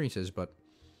different experiences, but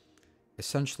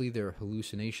essentially they're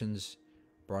hallucinations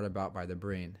brought about by the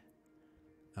brain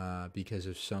because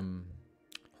of some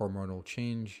hormonal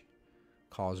change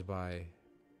caused by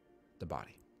the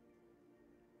body.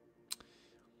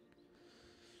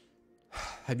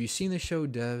 Have you seen the show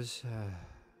Devs?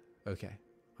 Okay,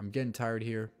 I'm getting tired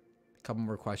here. A couple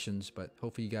more questions, but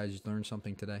hopefully you guys learned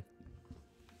something today.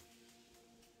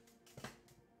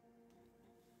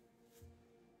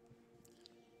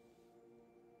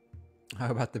 How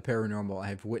about the paranormal?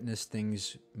 I've witnessed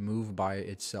things move by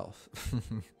itself.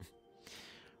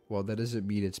 Well, that doesn't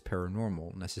mean it's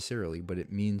paranormal necessarily, but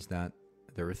it means that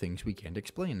there are things we can't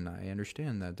explain. I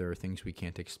understand that there are things we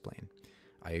can't explain.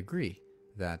 I agree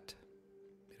that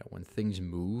when things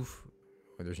move,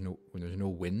 when there's no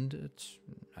wind,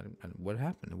 what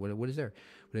happened? What is there?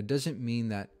 But it doesn't mean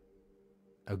that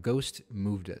a ghost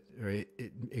moved it. Right?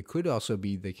 It could also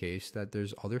be the case that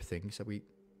there's other things that we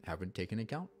haven't taken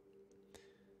account.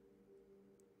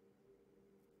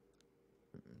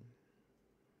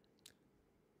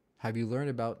 Have you learned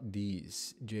about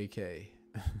these, JK?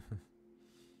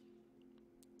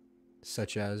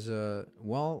 Such as, there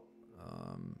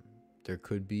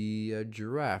could be a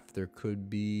giraffe. There could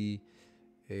be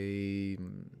a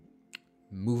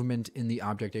movement in the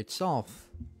object itself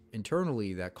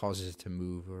internally that causes it to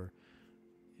move, or,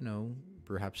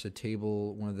 perhaps a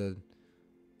table, one of the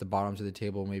bottoms of the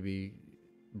table maybe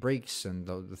breaks and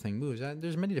the thing moves.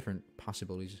 There's many different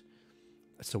possibilities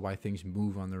as to why things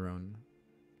move on their own.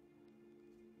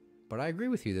 But I agree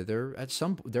with you that there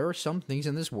are some things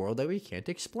in this world that we can't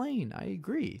explain. I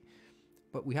agree.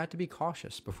 But we have to be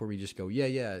cautious before we just go,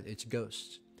 yeah, it's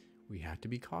ghosts. We have to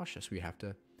be cautious. We have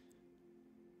to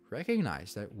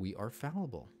recognize that we are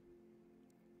fallible.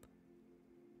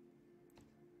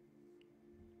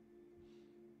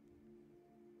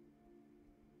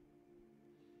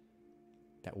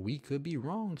 That we could be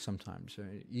wrong sometimes.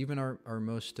 Even our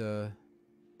most...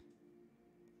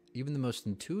 even the most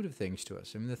intuitive things to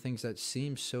us, the things that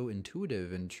seem so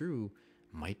intuitive and true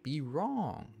might be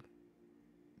wrong,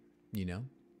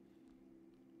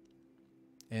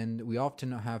 And we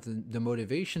often have the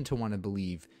motivation to want to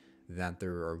believe that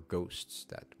there are ghosts,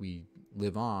 that we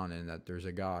live on, and that there's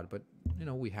a God. But,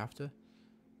 we have to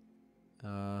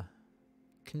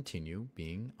continue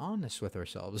being honest with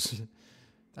ourselves.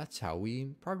 That's how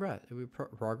we progress. We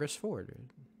progress forward.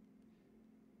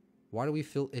 Why do we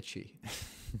feel itchy?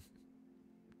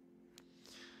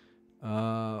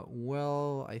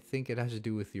 Well, I think it has to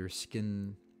do with your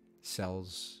skin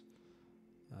cells.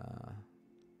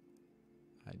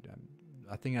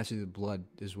 I think it has to do with blood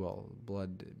as well.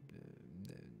 Blood.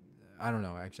 I don't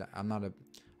know. Actually, I'm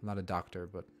not a doctor,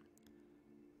 but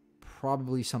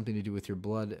probably something to do with your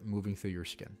blood moving through your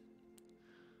skin.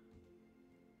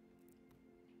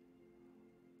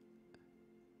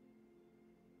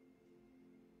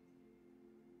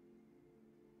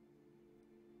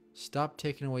 Stop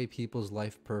taking away people's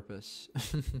life purpose.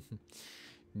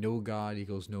 No God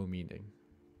equals no meaning.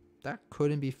 That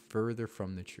couldn't be further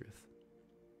from the truth.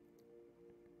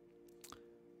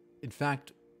 In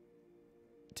fact,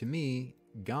 to me,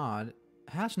 God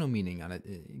has no meaning on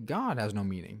it. God has no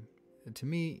meaning. To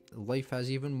me, life has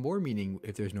even more meaning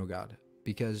if there's no God.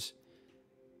 Because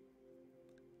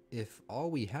if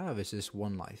all we have is this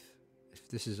one life, if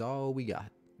this is all we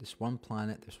got, this one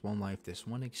planet, this one life, this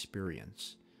one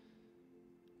experience,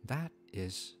 that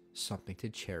is something to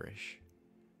cherish,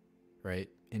 right?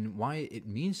 And why it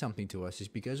means something to us is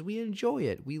because we enjoy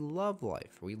it. We love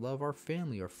life. We love our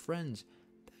family, our friends.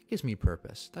 That gives me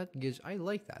purpose. I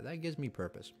like that. That gives me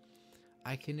purpose.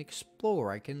 I can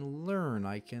explore. I can learn.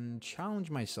 I can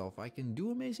challenge myself. I can do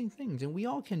amazing things. And we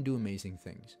all can do amazing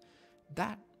things.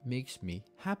 That makes me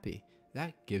happy.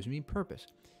 That gives me purpose.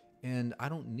 And I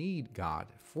don't need God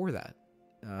for that.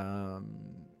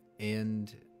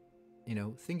 And,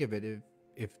 think of it.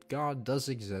 If God does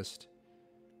exist,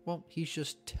 well, he's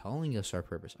just telling us our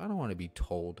purpose. I don't want to be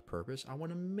told purpose. I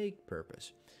want to make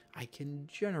purpose. I can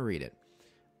generate it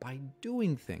by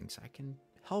doing things. I can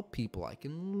help people. I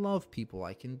can love people.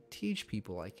 I can teach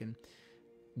people. I can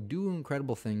do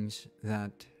incredible things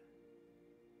that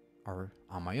are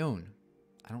on my own.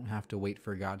 I don't have to wait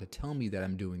for God to tell me that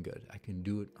I'm doing good. I can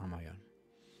do it on my own.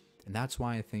 And that's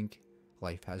why I think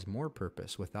life has more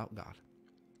purpose without God.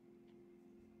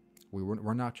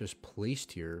 We're not just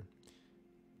placed here.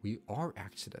 We are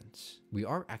accidents. We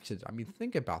are accidents. I mean,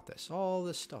 think about this. All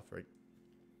this stuff, right?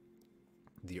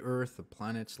 The earth, the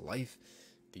planets, life,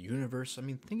 the universe. I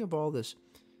mean, think of all this.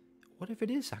 What if it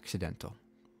is accidental?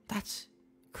 It's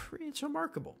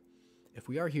remarkable. If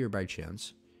we are here by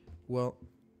chance, well,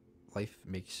 life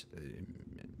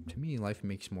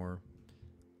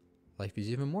is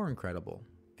even more incredible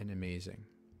and amazing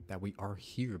that we are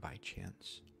here by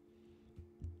chance.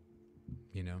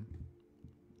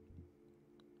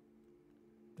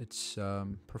 It's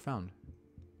profound.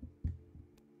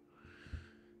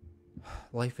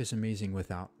 Life is amazing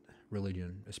without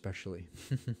religion, especially.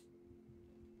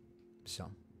 So.